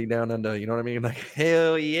that's gonna be down under. You know what I mean? Like,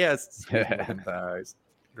 hell yes.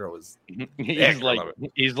 Girl is. He's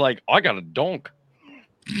like, I got a donk.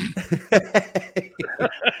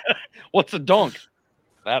 What's a donk?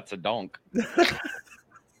 That's a donk. They're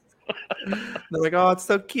like, oh, it's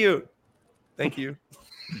so cute. Thank you.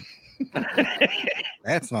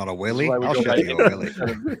 That's not a willy. I'll show you a willy.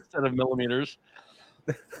 Instead of millimeters.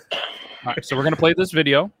 All right, so we're going to play this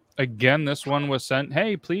video. Again, this one was sent.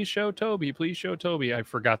 Hey, please show Toby. Please show Toby. I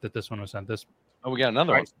forgot that this one was sent. Oh, we got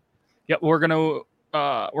another one. Yeah, we're going to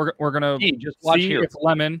just watch see here. if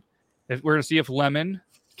Lemon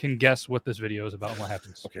can guess what this video is about and what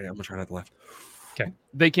happens. Okay, I'm going to try not to laugh. Okay.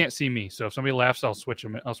 They can't see me, so if somebody laughs, I'll switch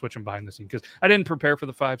them behind the scene because I didn't prepare for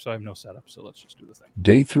the 5, so I have no setup. So let's just do the thing.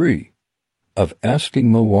 Day 3 of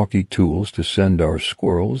asking Milwaukee Tools to send our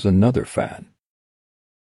squirrels another fan.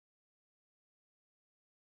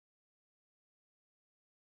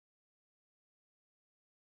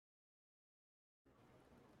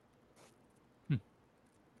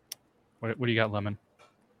 What do you got, Lemon?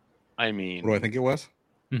 I mean, what do I think it was?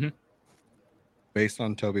 Mm-hmm. Based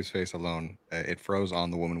on Toby's face alone, it froze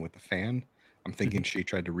on the woman with the fan. I'm thinking she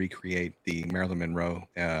tried to recreate the Marilyn Monroe,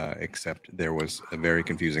 except there was a very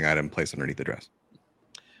confusing item placed underneath the dress.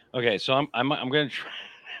 Okay, so I'm going to try.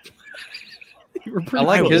 I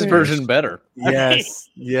like his version better. Yes,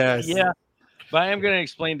 yes. Yeah, but I am going to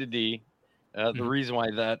explain to D the reason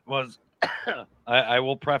why that was. I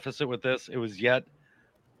will preface it with this. It was yet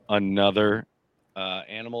another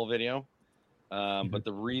animal video. But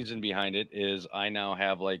the reason behind it is I now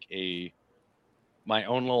have like my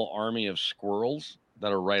own little army of squirrels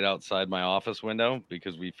that are right outside my office window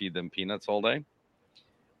because we feed them peanuts all day.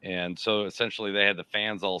 And so essentially they had the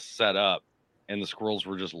fans all set up and the squirrels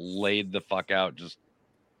were just laid the fuck out. Just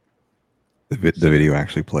the video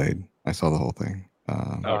actually played. I saw the whole thing.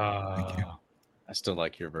 Thank you. I still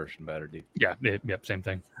like your version better, dude. Yeah, yep, same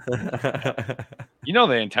thing. You know,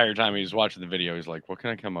 the entire time he was watching the video, he's like, "What can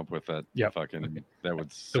I come up with that? Yep. Fucking that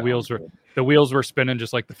would." The wheels were spinning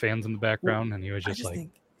just like the fans in the background, and he was just like,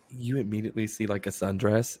 think you immediately see like a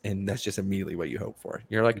sundress, and that's just immediately what you hope for.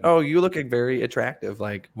 You're like, "Oh, you looking very attractive.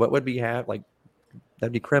 Like, what would we have? Like,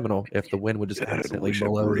 that'd be criminal if the wind would just constantly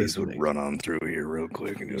blow this would run on through here real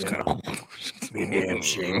quick and just kind of. Damn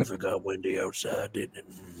shame if it got windy outside, didn't it?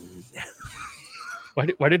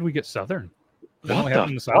 Why did we get southern? What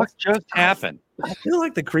the fuck just happened? I feel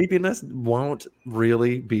like the creepiness won't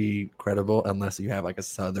really be credible unless you have like a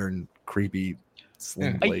southern creepy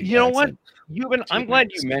slim blade. You know what? I'm glad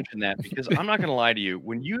you mentioned that because I'm not gonna lie to you.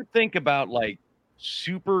 When you think about like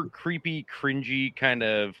super creepy, cringy kind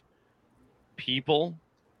of people,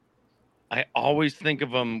 I always think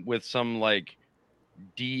of them with some like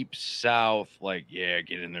deep south, like get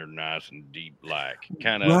in there nice and deep black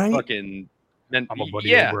kind of fucking. I'm a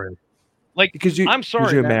buddy like because I'm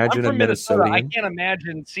sorry, you man. imagine I'm from a Minnesota. I Minnesotan? can't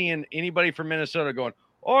imagine seeing anybody from Minnesota going,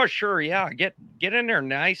 "Oh, sure, yeah, get in there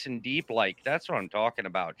nice and deep." Like that's what I'm talking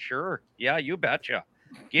about. Sure, yeah, you betcha.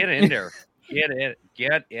 Get in there, get it.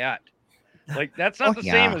 Like that's not the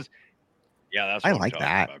same as. Yeah, that's what I I'm like talking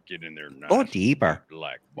that. about. Get in there nice. Go deeper.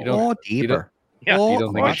 Like Go deeper. yeah,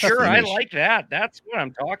 Oh, sure, I like that. That's what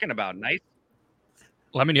I'm talking about. Nice.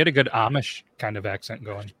 Well, I mean, you had a good Amish kind of accent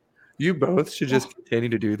going. You both should just continue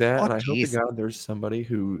to do that. And I hope to jeez. God there's somebody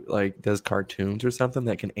who like does cartoons or something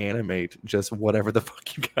that can animate just whatever the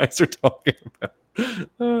fuck you guys are talking about.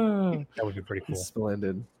 That would be pretty cool.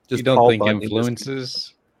 Splendid. You don't think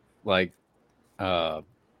influences like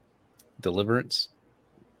Deliverance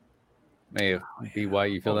may be why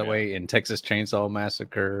you feel that way in Texas Chainsaw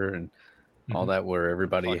Massacre and all that, where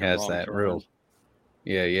everybody Fucking has wrong that turn. real,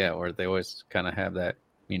 where they always kind of have that,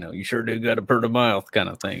 you sure do got a pretty mouth kind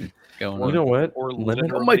of thing going You on. know what? Or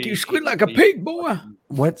Lemon- I'll make you squeak like a pig, boy.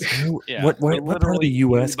 What's Yeah, what or part of the literally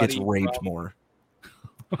U.S. gets anybody raped from- more?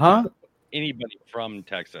 Huh? Anybody from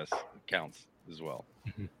Texas counts as well.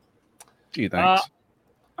 Gee, thanks.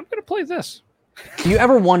 I'm gonna play this. You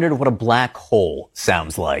ever wondered what a black hole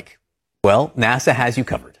sounds like? Well, NASA has you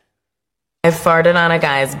covered. I farted on a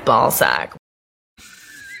guy's ball sack.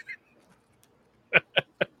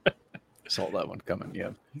 Saw that one coming.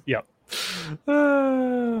 Yeah. Yep.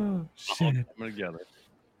 Oh, shit. Coming together.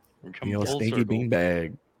 We're The coming old full stinky circle.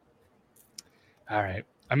 beanbag. All right.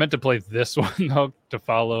 I meant to play this one though to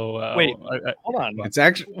follow. Wait, hold on. It's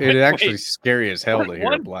actually Wait. scary as hell to hear a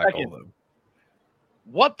One black second. hole though.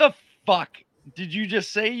 What the fuck did you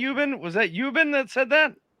just say, Euban? Was that Euban that said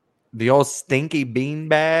that? The old stinky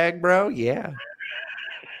beanbag, bro. Yeah.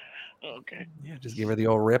 Okay. Yeah. Just give her the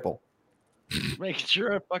old ripple. Making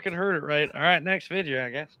sure I fucking heard it right. All right, next video, I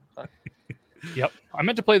guess. Fuck. Yep. I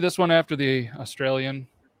meant to play this one after the Australian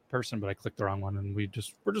person, but I clicked the wrong one, and we're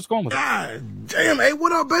just going with it. God damn, hey,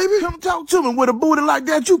 what up, baby? Come talk to me. With a booty like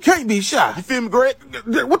that, you can't be shy. You feel me, Greg?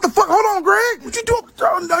 What the fuck? Hold on, Greg. What you doing?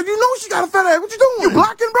 You know she got a fat ass. What you doing? You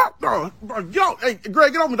blocking, bro? Yo, hey,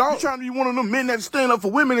 Greg, get off me, dog. You trying to be one of them men that stand up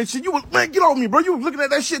for women and shit. Man, get off me, bro. You was looking at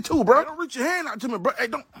that shit too, bro. Hey, don't reach your hand out to me, bro. Hey,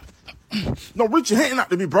 don't reach your hand out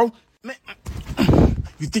to me, bro. Man,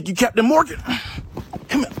 you think you Captain Morgan?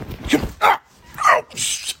 Come here.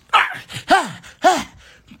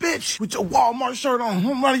 Bitch, with your Walmart shirt on,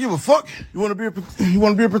 nobody give a fuck. You wanna be a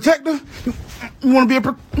protector? You wanna be a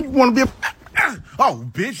oh,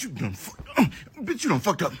 bitch, you done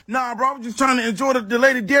fucked up. Nah, bro, I was just trying to enjoy the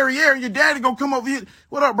lady derriere, and your daddy gonna come over here.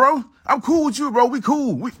 What up, bro? I'm cool with you, bro. We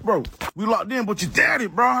cool. We locked in, but your daddy,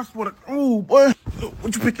 bro, I swear to, oh, boy.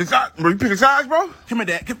 What you picking sides, bro? You picking sides, bro? Come here,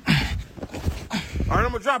 Dad. All right,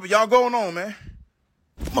 I'm gonna drop it. Y'all going on, man.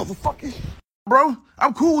 Motherfucker. Bro,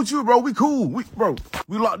 I'm cool with you, bro. We cool. We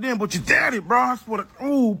locked in, but your daddy, bro, I swear to,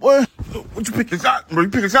 oh, boy. What you picking sides, bro? You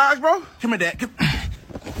picking sides, bro? Come here, Dad.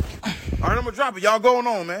 All right, I'm gonna drop it. Y'all going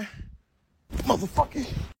on, man. Motherfucker.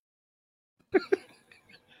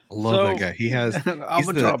 I love that guy. He's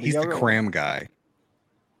the cram guy.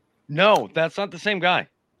 No, that's not the same guy.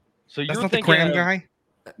 So That's you're not the thinking cram of- guy?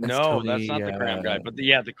 No, that's Tony, not the cram guy. But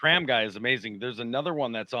the cram guy is amazing. There's another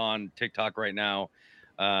one that's on TikTok right now.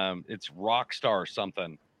 It's Rockstar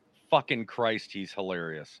something. Fucking Christ, he's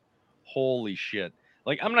hilarious. Holy shit.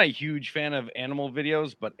 Like, I'm not a huge fan of animal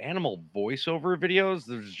videos, but animal voiceover videos,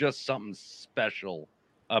 there's just something special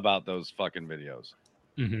about those fucking videos.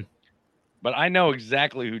 Mm-hmm. But I know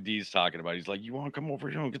exactly who D's talking about. He's like, you want to come over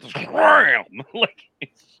here and get this cram? Like,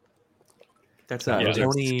 That's Yeah.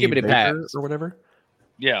 Tony Skibbity Baker Paps. or whatever.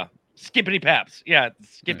 yeah, Skippity Paps. Yeah,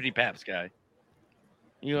 Skippity Paps guy.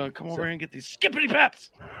 You want to come over here and get these Skippity Paps?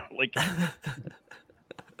 Like,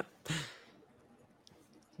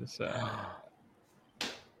 This, There's a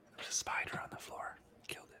spider on the floor.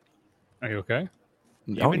 Killed it. are you okay?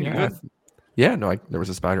 Oh, been yeah. good? Yeah, no, there was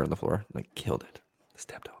a spider on the floor. I killed it.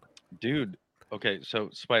 Stepped on it. dude. Okay, so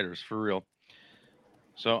spiders for real.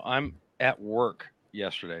 So I'm at work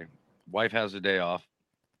yesterday. Wife has a day off.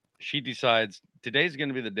 She decides today's going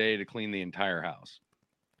to be the day to clean the entire house.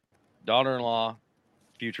 Daughter-in-law,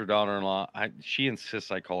 future daughter-in-law. She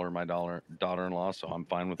insists I call her my daughter-in-law, so I'm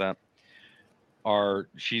fine with that.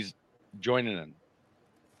 She's joining in.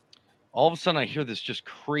 All of a sudden, I hear this just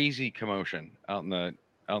crazy commotion out in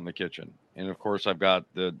the kitchen, and of course, I've got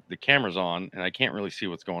the cameras on, and I can't really see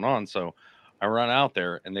what's going on. So I run out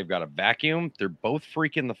there, and they've got a vacuum. They're both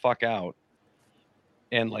freaking the fuck out,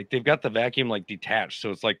 and like they've got the vacuum like detached,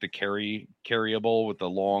 so it's like the carryable with the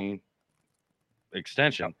long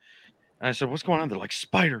extension. And I said, "What's going on?" They're like,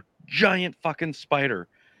 "Spider, giant fucking spider."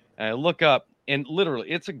 And I look up, and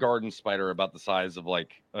literally, it's a garden spider about the size of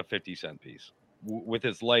like a 50-cent piece. With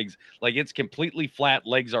its legs, like it's completely flat,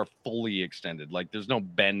 legs are fully extended, like there's no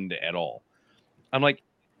bend at all. I'm like,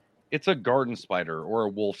 it's a garden spider or a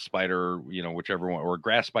wolf spider, whichever one, or a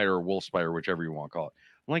grass spider or wolf spider, whichever you want to call it.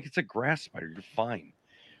 I'm like, it's a grass spider, you're fine.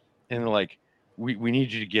 And they're like, we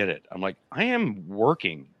need you to get it. I'm like, I am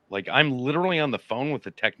working. Like, I'm literally on the phone with the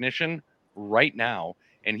technician right now,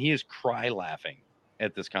 and he is cry laughing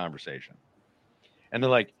at this conversation. And they're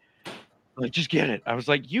like, just get it. I was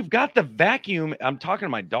like, you've got the vacuum. I'm talking to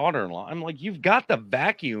my daughter-in-law. I'm like, you've got the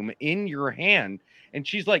vacuum in your hand. And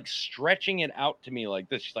she's like stretching it out to me like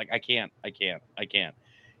this. She's like, I can't.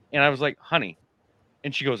 And I was like, honey.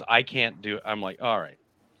 And she goes, I can't do it. I'm like, all right.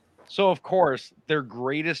 So of course, their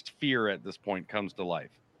greatest fear at this point comes to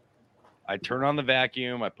life. I turn on the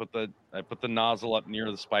vacuum. I put the nozzle up near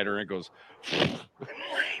the spider, and it goes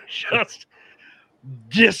just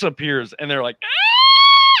disappears. And they're like, ah!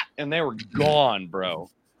 And they were gone, bro.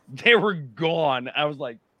 They were gone. I was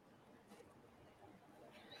like,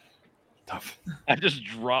 tough. I just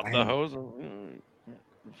dropped the hose.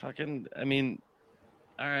 Fucking, I mean,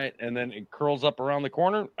 all right. And then it curls up around the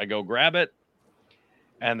corner. I go grab it.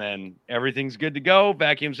 And then everything's good to go.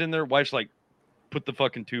 Vacuum's in there. Wife's like, put the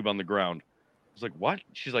fucking tube on the ground. I was like, what?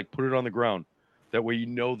 She's like, put it on the ground. That way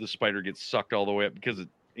the spider gets sucked all the way up because it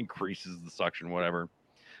increases the suction, whatever.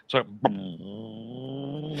 So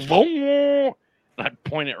I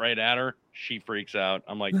point it right at her. She freaks out.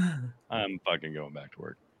 I'm like, I'm fucking going back to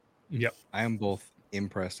work. Yep. I am both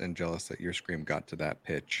impressed and jealous that your scream got to that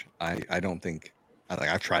pitch. I don't think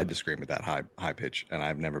I've tried to scream at that high pitch, and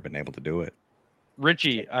I've never been able to do it.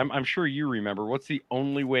 Richie, I'm sure you remember. What's the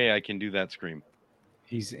only way I can do that scream?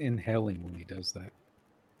 He's inhaling when he does that.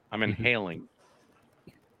 I'm inhaling.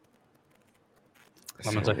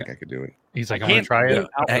 I don't think I could do it. He's like, I want to try it.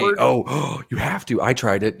 Hey, you have to. I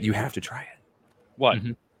tried it. You have to try it. What?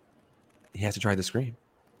 Mm-hmm. He has to try the scream.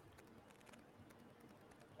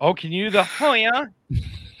 Oh, can you do the yeah?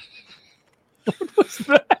 What was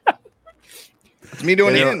that? It's me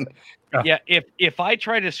doing it. Yeah, if I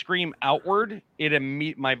try to scream outward,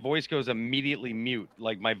 my voice goes immediately mute.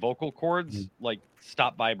 Like my vocal cords like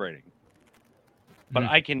stop vibrating. But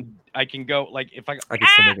I can go like if I can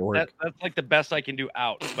still make it work. That's like the best I can do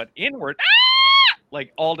out. But inward,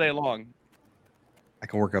 like all day long. I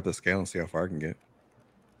can work up the scale and see how far I can get.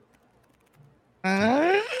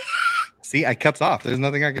 See, I cuts off. There's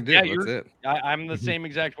nothing I can do. Yeah, That's it. I'm the same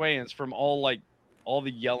exact way, and it's from all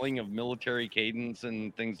the yelling of military cadence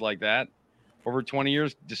and things like that. Over 20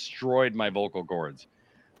 years, destroyed my vocal cords.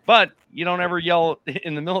 But you don't ever yell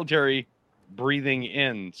in the military breathing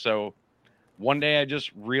in. So one day I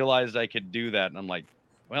just realized I could do that, and I'm like,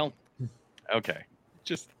 well, okay.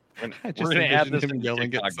 We're going to add this him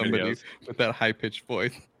yelling at somebody with that high pitched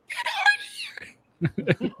voice.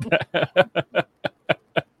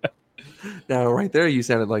 Now, right there, you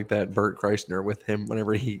sounded like that Bert Kreischer with him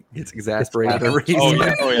whenever he gets exasperated. Whenever he's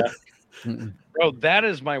oh yeah. Bro, that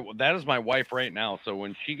is my wife right now. So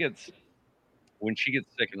when she gets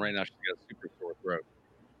sick, and right now she's got a super sore throat.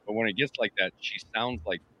 But when it gets like that, she sounds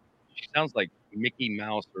like Mickey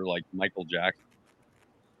Mouse or like Michael Jackson.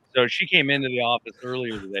 So she came into the office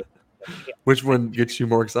earlier today. Which one gets you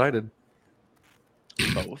more excited?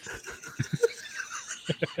 Both.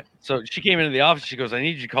 So she came into the office. She goes, "I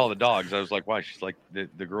need you to call the dogs." I was like, "Why?" She's like,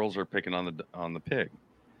 "The girls are picking on the pig,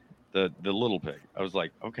 the little pig." I was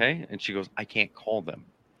like, "Okay," and she goes, "I can't call them."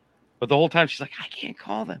 But the whole time she's like, "I can't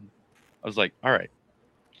call them." I was like, "All right."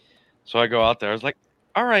 So I go out there. I was like,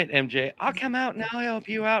 "All right, MJ, I'll come out and I'll help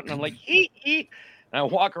you out." And I'm like, "Hee hee," and I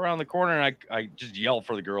walk around the corner and I just yell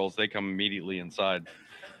for the girls. They come immediately inside.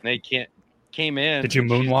 And they came in. Did you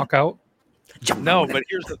moonwalk out? No, but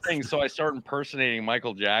here's the thing. So I start impersonating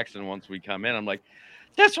Michael Jackson once we come in. I'm like,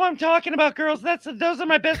 "That's what I'm talking about, girls. Those are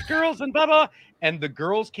my best girls," and blah blah. And the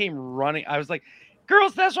girls came running. I was like,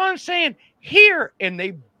 "Girls, that's what I'm saying. Here!" And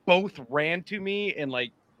they both ran to me and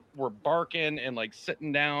like were barking and like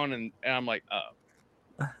sitting down, and I'm like, "Oh."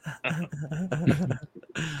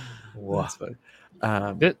 Wow. That's funny.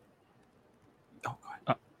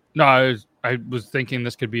 No, I was thinking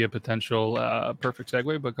this could be a potential perfect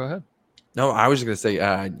segue, but go ahead. No, I was just gonna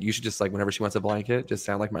say you should just like whenever she wants a blanket, just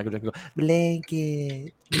sound like Michael Jackson. Go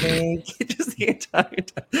blanket, just the entire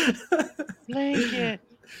time. Blanket.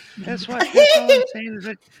 That's all I'm saying is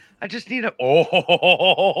that I just need a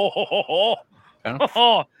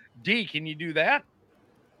D, can you do that?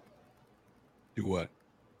 Do what?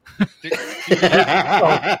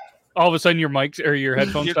 All of a sudden your mics or your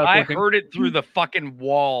headphones Dude, stop I working? heard it through the fucking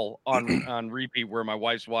wall on repeat where my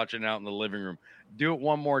wife's watching out in the living room. Do it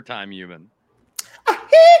one more time, Ewan. I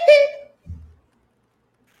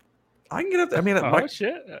can get up there. I mean,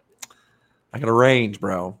 shit. I got a range,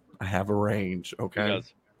 bro. I have a range. Okay.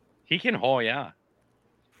 He can haul, yeah.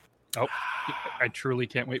 Oh, I truly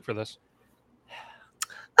can't wait for this.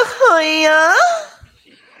 Oh yeah.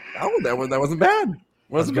 Oh, that wasn't bad.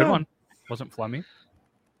 Wasn't a good one. Wasn't flummy.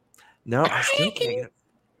 No, I still can't get.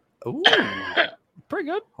 Ooh, pretty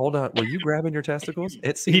good. Hold on. Were you grabbing your testicles?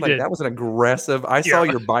 It seemed like did. that was an aggressive. I saw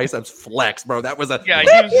your biceps flex, bro. That was a. Yeah,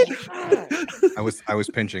 I was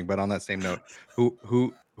pinching, but on that same note,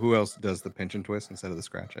 who else does the pinch and twist instead of the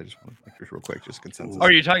scratch? I just want to make this real quick, just consensus.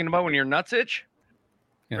 Are you talking about when your nuts itch?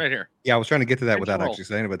 Yeah. Right here. Yeah, I was trying to get to that Pinch without and roll. actually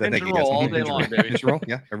saying it, but then Pinch thank and you guys. roll all day long, baby. Pinch and roll,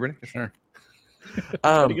 yeah, everybody, sure.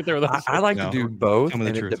 I like to do both, Tell me the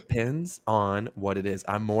and it truth. depends on what it is.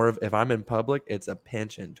 I'm more of if I'm in public, it's a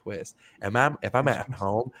pinch and twist. If I'm at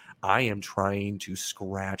home, I am trying to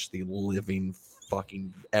scratch the living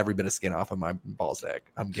fucking every bit of skin off of my ball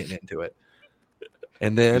sack. I'm getting into it,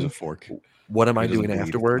 and Use then a fork. what am I He doesn't doing believe it's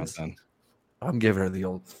afterwards? not done. I'm giving her the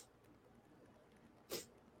old.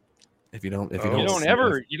 If you don't You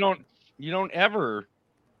don't ever.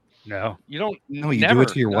 No. You don't. No, you never, do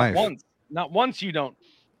it to your not wife. Not once. You don't.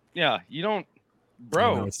 Yeah, you don't,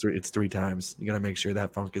 bro. No, it's three times. You gotta make sure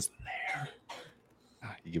that funk is there.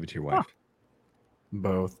 You give it to your wife.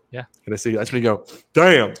 Both. Yeah. Can I see? That's when you go.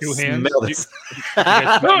 Damn. Two hands. Smell this.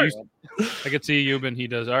 I could see Euban. He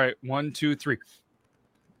does. All right. 1, 2, 3.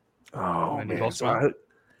 Oh And you man. both So smile.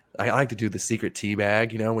 I like to do the secret tea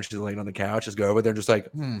bag, when she's laying on the couch. Just go over there and just like,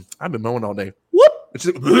 I've been mowing all day. Whoop. It's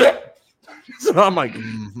just, so I'm like,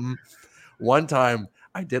 One time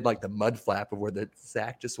I did like the mud flap of where the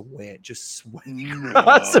sack just went,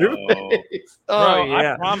 across her face. Oh, Bro,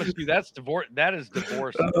 yeah. I promise you, that's divorce. That is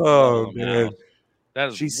divorce. Oh, level in my man. house. That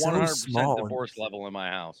is She's so 100% small and divorce level in my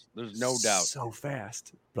house. There's no doubt. So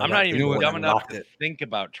fast. But I'm I got not even bored dumb and enough locked to it. think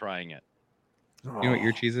about trying it. You know what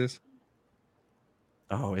ear cheese is?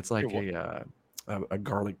 Oh, it's like a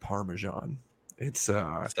garlic parmesan. It's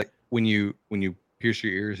like when you pierce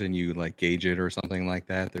your ears and you like gauge it or something like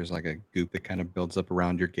that. There's like a goop that kind of builds up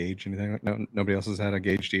around your gauge. Anything? No, nobody else has had a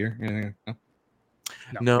gauged ear. Anything?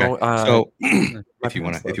 No. No. Okay. So if you parents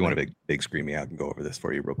want love to that. big scream me out, I can go over this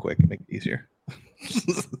for you real quick and make it easier.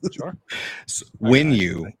 Sure. So when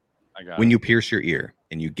I got it. you pierce your ear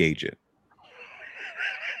and you gauge it.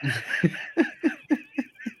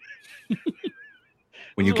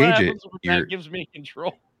 When you This is what gauge it, happens when that gives me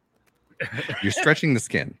control. you're stretching the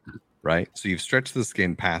skin, right? So you've stretched the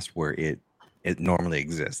skin past where it normally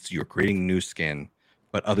exists. You're creating new skin,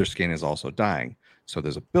 but other skin is also dying. So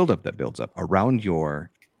there's a buildup that builds up around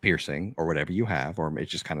your piercing or whatever you have, or it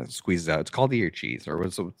just kind of squeezes out. It's called ear cheese, or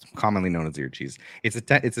what's commonly known as ear cheese. It's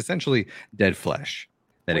essentially dead flesh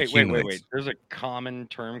that accumulates. Wait. There's a common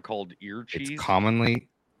term called ear cheese. It's commonly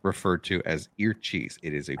referred to as ear cheese.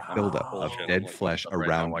 It is a buildup of dead flesh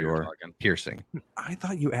around your piercing. I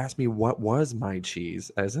thought you asked me what was my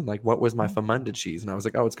cheese, as in like what was my famunda cheese, and I was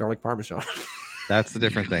like, oh, it's garlic parmesan. That's the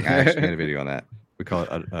different thing. I actually made a video on that. We call it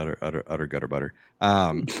utter gutter butter.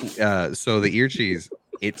 So the ear cheese,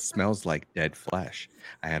 it smells like dead flesh.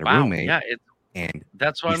 I had a roommate. Yeah, and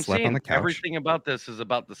that's what I'm slept saying. on the couch. Everything about this is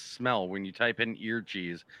about the smell when you type in ear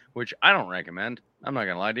cheese, which I don't recommend. I'm not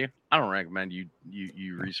gonna lie to you. I don't recommend you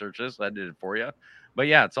research this. I did it for you. But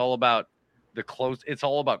yeah, it's all about it's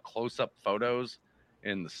all about close-up photos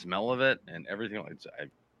and the smell of it and everything.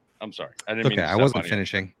 I'm sorry. I didn't mean to I wasn't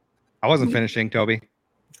finishing. I wasn't finishing, Toby.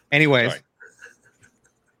 Anyways,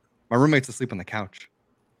 my roommate's asleep on the couch,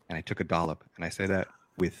 and I took a dollop, and I say that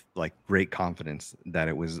with like great confidence that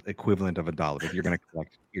it was equivalent of a dollop. If you're gonna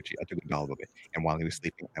collect ear cheese, I took a dollop of it, and while he was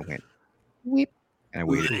sleeping, I went weep, and I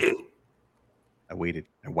waited. I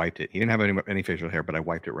wiped it. He didn't have any facial hair, but I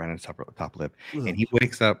wiped it right on his top lip, and he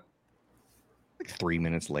wakes up like 3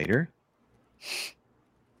 minutes later.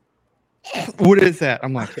 What is that?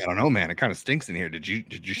 I'm like, I don't know, man. It kind of stinks in here. Did you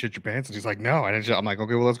shit your pants? And he's like, no, I didn't. I'm like,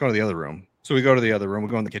 okay, well, let's go to the other room. So we go to the other room. We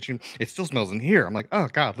go in the kitchen. It still smells in here. I'm like, oh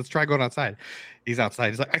God, let's try going outside. He's outside.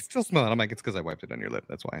 He's like, I still smell it. I'm like, it's because I wiped it on your lip.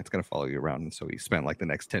 That's why. It's gonna follow you around. And so he spent like the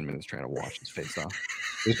next 10 minutes trying to wash his face off.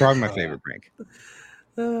 It was probably my favorite prank.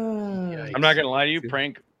 I'm not gonna lie to you.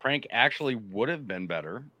 Prank actually would have been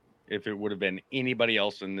better if it would have been anybody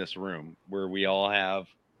else in this room, where we all have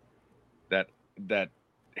that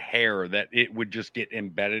hair that it would just get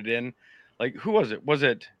embedded in. Like, who was it? Was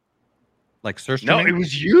it like Sir No, Strumming? it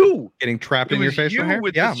was you Getting trapped in your facial hair?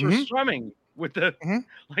 with Yeah. the Sir Strumming with the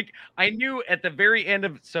like. I knew at the very end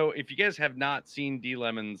of. So if you guys have not seen D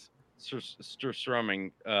Lemon's Sir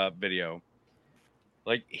Strumming video,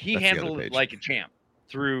 like he That's the other handled it page. like a champ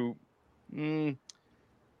through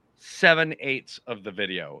 7/8 of the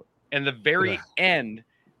video, and the very end,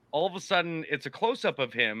 all of a sudden it's a close up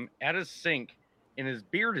of him at his sink. And his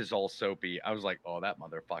beard is all soapy. I was like, oh, that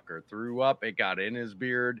motherfucker threw up. It got in his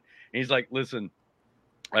beard. And he's like, listen,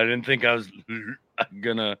 I didn't think I was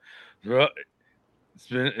gonna throw it.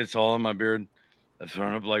 It's all in my beard. I've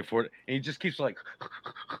thrown up like 40. And he just keeps like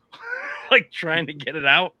trying to get it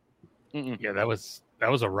out. Yeah, that was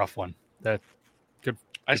a rough one. That good.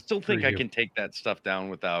 I still think I you. can take that stuff down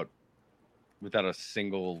without a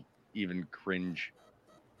single even cringe.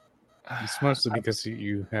 It's mostly because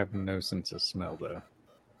you have no sense of smell, though.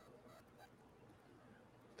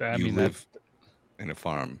 You live in a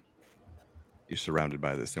farm. You're surrounded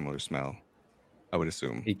by the similar smell. I would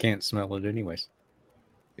assume. He can't smell it anyways.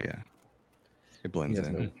 Yeah. It blends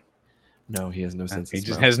in. No, he has no sense of He smell.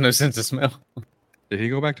 just has no sense of smell. Did he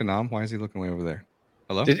go back to Nam? Why is he looking way over there?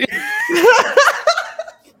 Hello? Did he?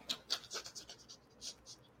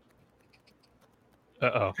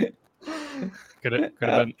 Uh-oh. Could have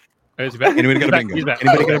been. Is he back? Anybody got a He's bingo? back.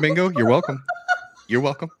 Anybody got a bingo? You're welcome. You're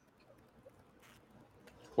welcome.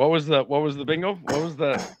 What was the bingo? What was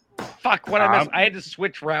the fuck? What I missed? I had to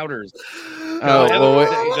switch routers.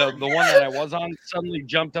 The one that I was on suddenly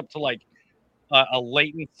jumped up to like a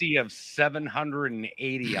latency of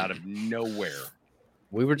 780 out of nowhere.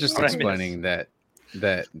 We were just What I miss? explaining that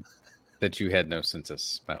you had no sense of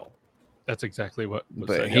smell. That's exactly what.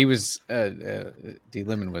 But he was D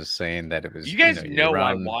Lemon was saying that it was. You guys know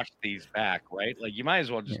I around... watched these back, right? Like you might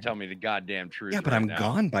as well just tell me the goddamn truth. Yeah, but I'm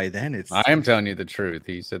gone by then. It's I am telling you the truth.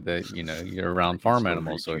 He said that you're around farm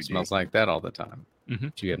animals, so it smells like that all the time. Mm-hmm.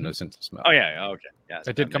 But you have no sense of smell. Oh yeah, okay, yeah.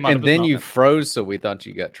 It did come out. And then you froze, so we thought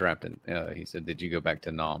you got trapped in. He said, "Did you go back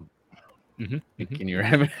to Nam?" Mm-hmm. Can you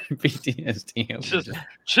have PTSD?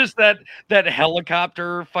 Just that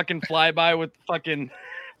helicopter fucking flyby with fucking.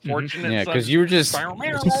 Fortunate, yeah, because you were just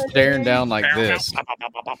staring down like this.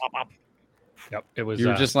 Yep, it was. You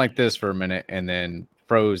were just like this for a minute, and then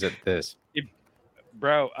froze at this.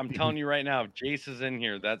 Bro, I'm telling you right now, if Jace is in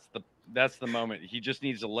here, that's the moment. He just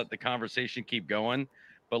needs to let the conversation keep going,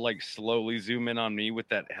 but like slowly zoom in on me with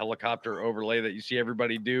that helicopter overlay that you see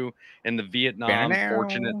everybody do, and the Vietnam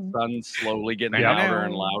fortunate sun slowly getting louder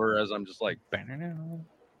and louder as I'm just like.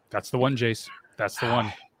 That's the one, Jace. That's the one.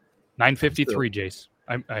 953, Jace.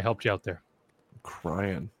 I helped you out there.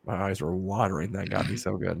 Crying. My eyes were watering. That got me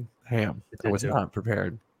so good. Damn. I was not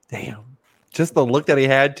prepared. Damn. Just the look that he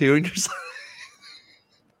had too. And just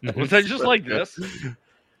was that just like this?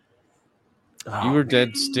 You were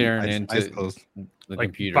dead staring into the like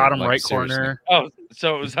computer, bottom like, right seriously. corner. Oh,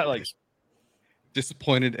 so it was that like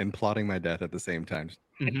disappointed and plotting my death at the same time.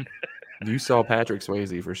 You saw Patrick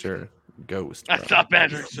Swayze for sure. Ghost. I saw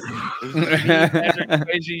Patrick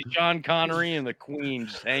Swayze, Sean Connery, and the Queen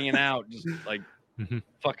just hanging out, just like,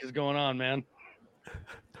 fuck is going on, man?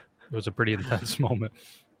 It was a pretty intense moment.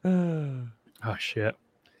 Oh shit!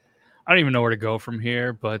 I don't even know where to go from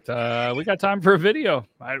here, but we got time for a video.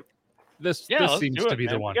 This seems to be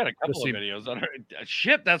the one. We got a couple of videos on our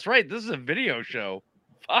shit. That's right. This is a video show.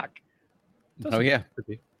 Fuck. Doesn't have to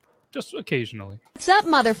be. Just occasionally. What's up,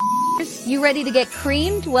 motherfuckers? You ready to get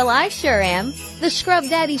creamed? Well, I sure am. The Scrub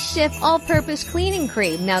Daddy Schiff All-Purpose Cleaning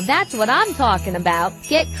Cream. Now that's what I'm talking about.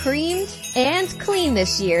 Get creamed and clean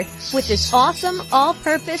this year with this awesome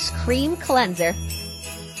all-purpose cream cleanser.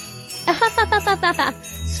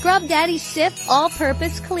 Scrub Daddy Schiff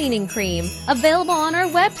All-Purpose Cleaning Cream. Available on our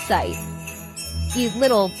website. You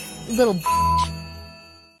little.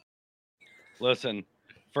 Listen.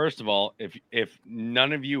 First of all, if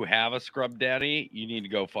none of you have a Scrub Daddy, you need to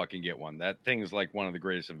go fucking get one. That thing is like one of the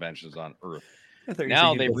greatest inventions on earth.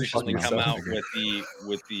 Now they've recently come out with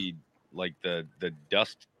the wet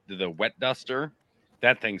duster.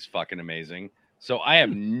 That thing's fucking amazing. So I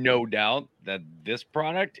have no doubt that this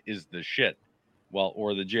product is the shit. Well,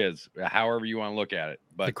 or the jizz, however you want to look at it.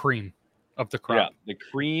 But the cream of the crop. Yeah, the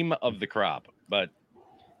cream of the crop. But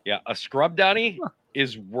yeah, a Scrub Daddy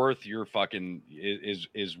is worth your fucking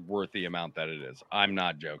is worth the amount that it is. I'm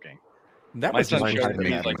not joking. That My was son just showed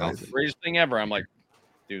me like the greatest thing ever. I'm like,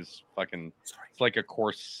 dude, it's fucking. It's like a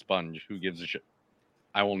coarse sponge. Who gives a shit?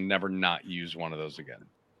 I will never not use one of those again.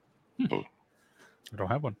 I don't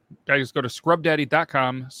have one. Guys, go to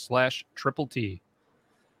scrubdaddy.com/TTT.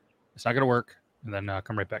 It's not gonna work, and then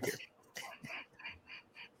come right back here.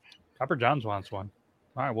 Copper Johns wants one.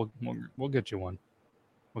 All right, we'll get you one.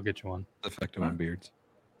 We'll get you one. Effective on beards.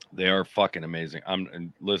 They are fucking amazing.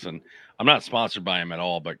 Listen, I'm not sponsored by them at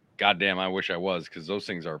all, but goddamn, I wish I was, because those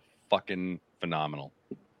things are fucking phenomenal.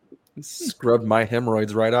 Scrubbed my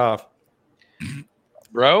hemorrhoids right off,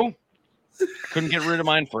 bro. Couldn't get rid of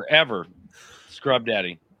mine forever. Scrub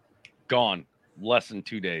Daddy, gone. Less than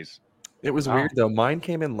 2 days. It was weird though. Mine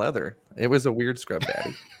came in leather. It was a weird Scrub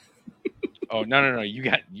Daddy. Oh no! You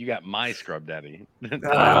got my Scrub Daddy.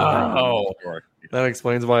 Oh, that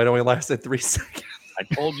explains why it only lasted 3 seconds. I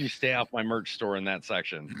told you stay off my merch store in that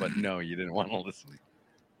section, but no, you didn't want to listen.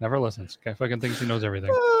 Never listens. Guy fucking thinks he knows everything.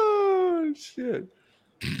 Oh shit!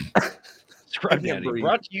 Scrub Daddy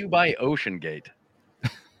brought to you by Ocean Gate.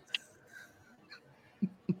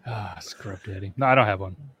 Scrub Daddy. No, I don't have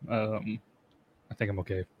one. I think I'm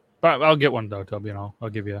okay. But I'll get one though, Toby, and I'll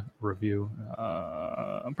give you a review.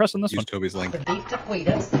 I'm pressing this one. Toby's link.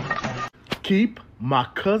 Keep my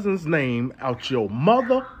cousin's name out your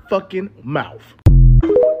motherfucking mouth.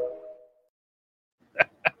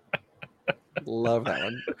 Love that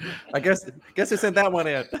one. I guess I sent that one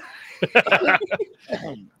in.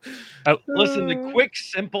 Listen, the quick,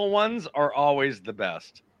 simple ones are always the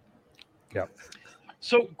best. Yeah.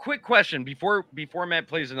 So, quick question before Matt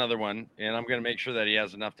plays another one, and I'm going to make sure that he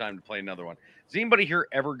has enough time to play another one. Does anybody here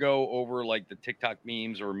ever go over like the TikTok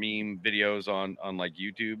memes or meme videos on like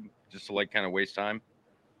YouTube just to like kind of waste time?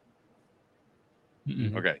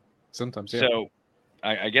 Mm-mm. Okay. Sometimes, yeah. So,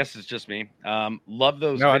 I guess it's just me. Love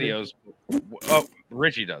those videos. Oh,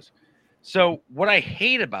 Richie does. So, what I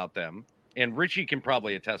hate about them, and Richie can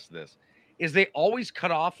probably attest to this, is they always cut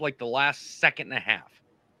off like the last second and a half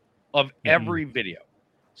of every video.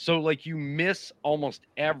 So like you miss almost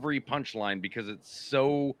every punchline because it's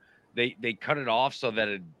so they cut it off so that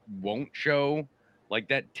it won't show like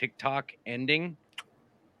that TikTok ending,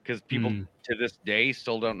 because people to this day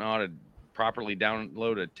still don't know how to properly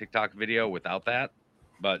download a TikTok video without that.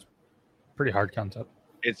 But pretty hard concept.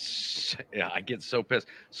 I get so pissed.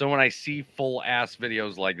 So when I see full ass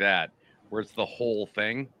videos like that where it's the whole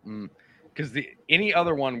thing, because any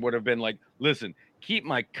other one would have been like, listen, keep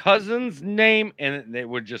my cousin's name, and they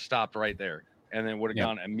would just stopped right there, and then would have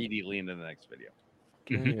gone immediately into the next video.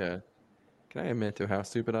 Can I admit to how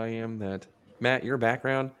stupid I am that Matt, your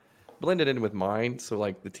background blended in with mine, so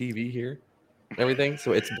like the TV here, everything,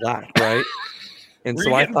 so it's black, right? And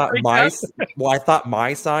so I thought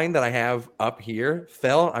my sign that I have up here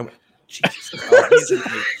fell. I went, Jesus Christ.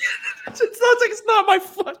 It's not my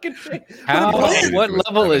fucking thing. What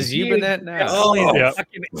level is Euban at now?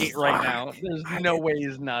 Fucking 8 right now. There's no way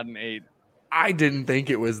he's not an 8. I didn't think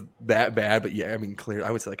it was that bad, but yeah, I mean, clearly,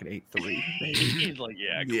 I would say like an 8.3. He's like,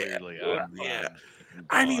 clearly.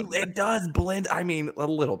 I mean, it does blend. I mean, a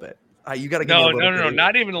little bit. You got to get no,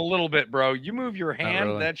 not even a little bit, bro. You move your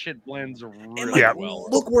hand, that shit blends really well.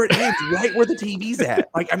 Look where it ends, right where the TV's at.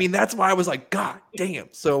 Like, I mean, that's why I was like, God damn.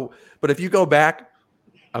 So, but if you go back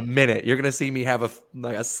a minute, you're gonna see me have a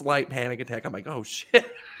slight panic attack. I'm like, oh shit.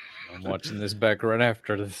 I'm watching this back right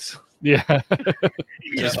after this. Yeah.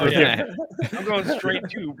 Yeah. I'm going straight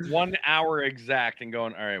to 1 hour exact and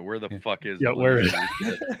going, all right, where the fuck is the where is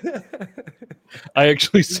it? I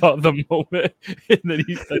actually saw the moment, and then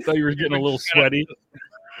I thought you were getting a little sweaty.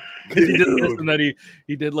 Because he did this, and then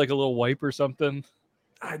he did like a little wipe or something.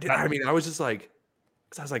 I did. I mean, I was just like,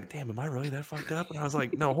 because I was like, damn, am I really that fucked up? And I was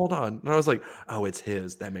like, no, hold on. And I was like, oh, it's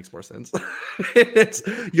his. That makes more sense.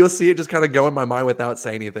 You'll see it just kind of go in my mind without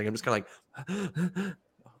saying anything. I'm just kind of like,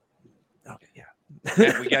 oh, yeah.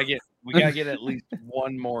 Man, we gotta get at least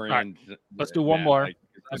one more in. Right. Let's do one more. Like,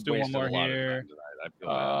 Let's do one more here.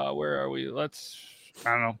 Where are we? I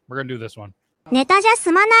don't know. We're gonna do this one. ネタじゃ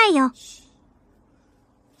済まないよ。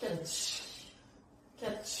キャッチ。キャ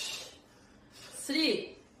ッチ。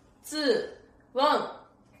3、2、1。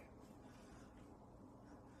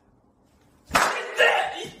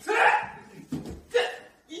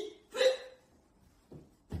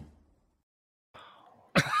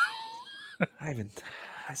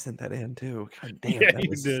I sent that in too. God damn, Yeah, that you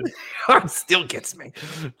was, did. still gets me.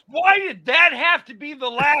 Why did that have to be the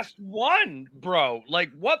last one, bro? Like,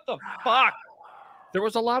 what the fuck? There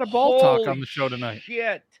was a lot of ball talk on the show tonight.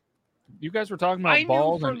 Shit. You guys were talking about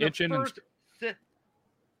balls and itching.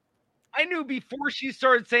 I knew before she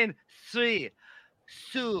started saying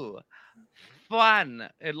Sue, fun.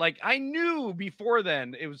 And like, I knew before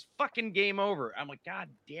then it was fucking game over. I'm like, God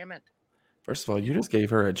damn it. First of all, you just gave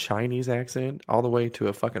her a Chinese accent all the way to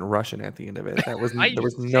a fucking Russian at the end of it. That was I there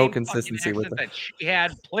was used the no same consistency fucking with accent it. that she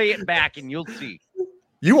had. Play it back and you'll see.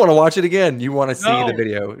 You want to watch it again? You want to see the No.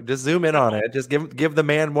 video? Just zoom in on it. Just give the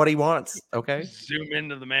man what he wants. Okay. Zoom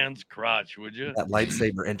into the man's crotch, would you? That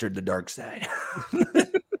lightsaber entered the dark side.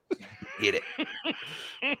 Get it.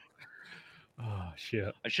 Oh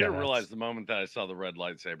shit! I should have Yeah, realized the moment that I saw the red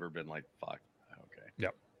lightsaber, been like, fuck. Okay.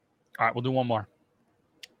 Yep. All right, we'll do one more.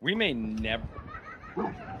 We may never.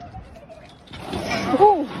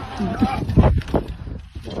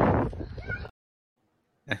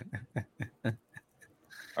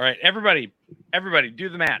 All right, everybody, do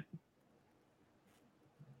the math.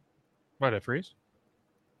 What, it freeze?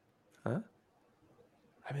 Huh?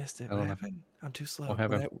 I missed it. I don't What know. happened? I'm too slow. What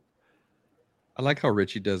happened? I like how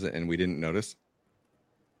Richie does it and we didn't notice.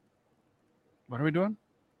 What are we doing?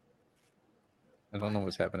 I don't know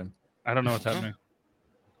what's happening. I don't know what's happening.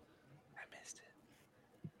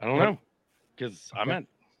 I don't know, because I'm at.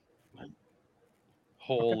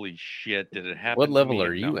 Holy shit! Did it happen? What to level me?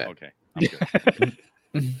 are you No, at? Okay, I'm good.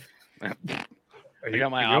 I got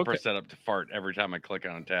my are you opera okay? set up to fart every time I click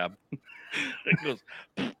on a tab. It goes.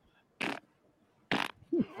 I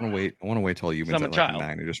want to wait till you I'm a at like child.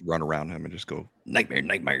 9 and just run around him and just go nightmare,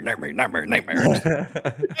 nightmare, nightmare, nightmare, nightmare.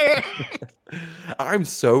 I'm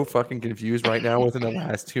so fucking confused right now within the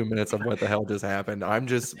last 2 minutes of what the hell just happened. I'm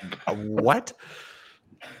just what?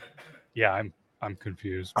 Yeah, I'm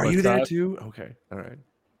confused. Are What's you there that? too? Okay, all right.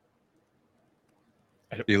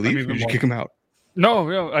 You leave? Or did you kick him out?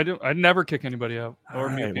 No, I don't. I never kick anybody out or All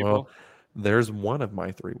meet right, people. well, there's one of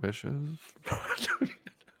my 3 wishes.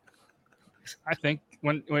 I think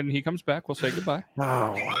when he comes back, we'll say goodbye. Oh, I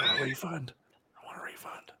want a refund.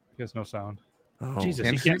 He has no sound. Oh, Jesus, he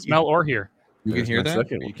and can't smell or hear. You can There's hear my that?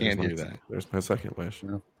 second- You there's can't my hear se- that. There's my second wish.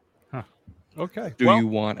 Huh. Okay. Do well, you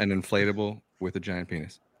want an inflatable with a giant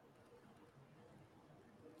penis?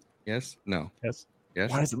 Yes? No? Yes.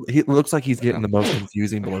 Yes? Why is it, he looks like he's getting the most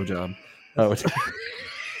confusing blowjob. Oh, it's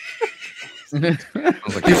Sounds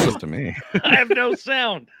like this was to me. I have no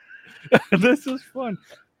sound. This is fun.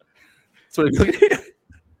 so it's like,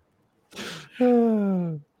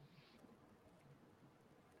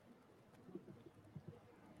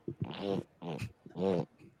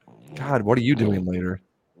 God, what are you doing later?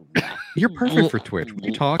 You're perfect for Twitch. What are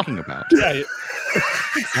you talking about? Yeah,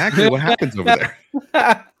 Exactly what happens over there.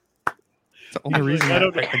 It's the only reason I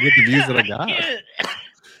get the views that I got.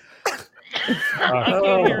 I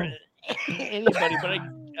can't hear anybody,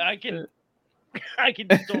 but I can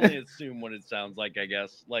just only assume what it sounds like. I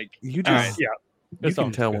guess like You All right, just yeah. you It can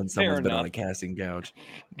sounds tell good. when someone's Fair been on enough. a casting couch.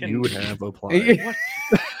 Can- You have applied. what?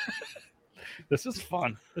 This is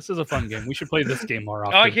fun. This is a fun game. We should play this game more Oh,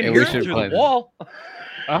 often. I can Yeah, hear we it should through play the that. wall.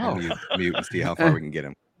 Oh, Mute and see how far we can get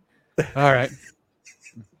him. all right.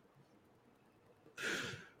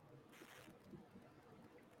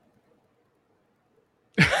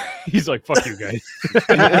 He's like, fuck you guys.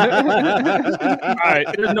 All right.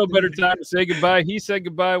 There's no better time to say goodbye. He said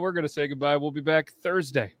goodbye. We're going to say goodbye. We'll be back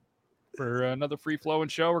Thursday for another free flowing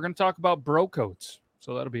show. We're going to talk about bro coats.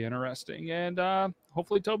 So that'll be interesting. And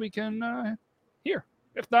hopefully Toby can hear.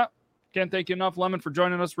 If not, can't thank you enough, Lemon, for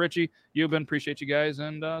joining us. Richie, Euban, appreciate you guys.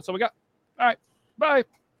 And so we got. All right. Bye.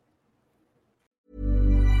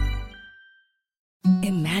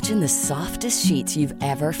 Imagine the softest sheets you've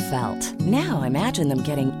ever felt. Now imagine them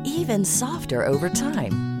getting even softer over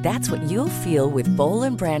time. That's what you'll feel with Bowl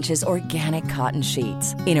 & Branch's organic cotton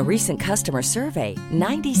sheets. In a recent customer survey,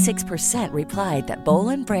 96% replied that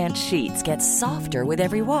Bowl & Branch sheets get softer with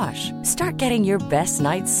every wash. Start getting your best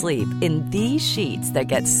night's sleep in these sheets that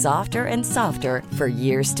get softer and softer for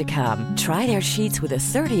years to come. Try their sheets with a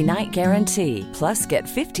 30-night guarantee. Plus, get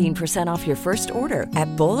 15% off your first order at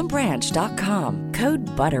bowlandbranch.com. Code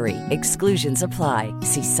BUTTERY. Exclusions apply.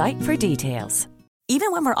 See site for details.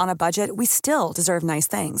 Even when we're on a budget, we still deserve nice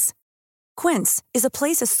things. Quince is a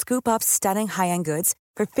place to scoop up stunning high-end goods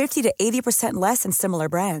for 50 to 80% less than similar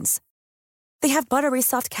brands. They have buttery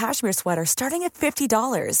soft cashmere sweaters starting at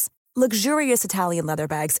 $50, luxurious Italian leather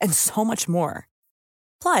bags, and so much more.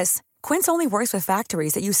 Plus, Quince only works with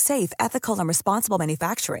factories that use safe, ethical, and responsible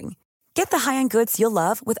manufacturing. Get the high-end goods you'll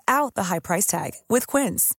love without the high price tag with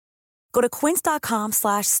Quince. Go to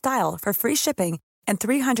quince.com/style for free shipping and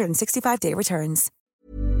 365-day returns.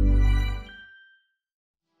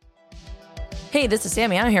 Hey, this is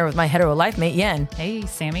Sammy. I'm here with my hetero life mate, Yen. Hey,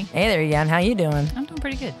 Sammy. Hey there, Yen. How you doing? I'm doing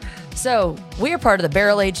pretty good. So, we are part of the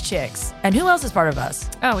Barrel Age Chicks. And who else is part of us?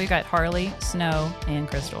 Oh, we've got Harley, Snow, and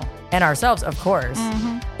Crystal. And ourselves, of course.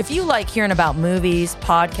 Mm-hmm. If you like hearing about movies,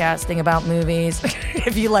 podcasting about movies,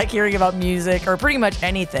 if you like hearing about music, or pretty much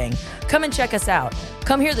anything, come and check us out.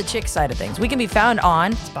 Come hear the chick side of things. We can be found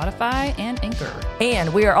on Spotify and Anchor.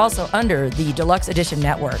 And we are also under the Deluxe Edition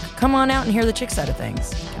Network. Come on out and hear the chick side of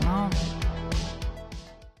things. Come on.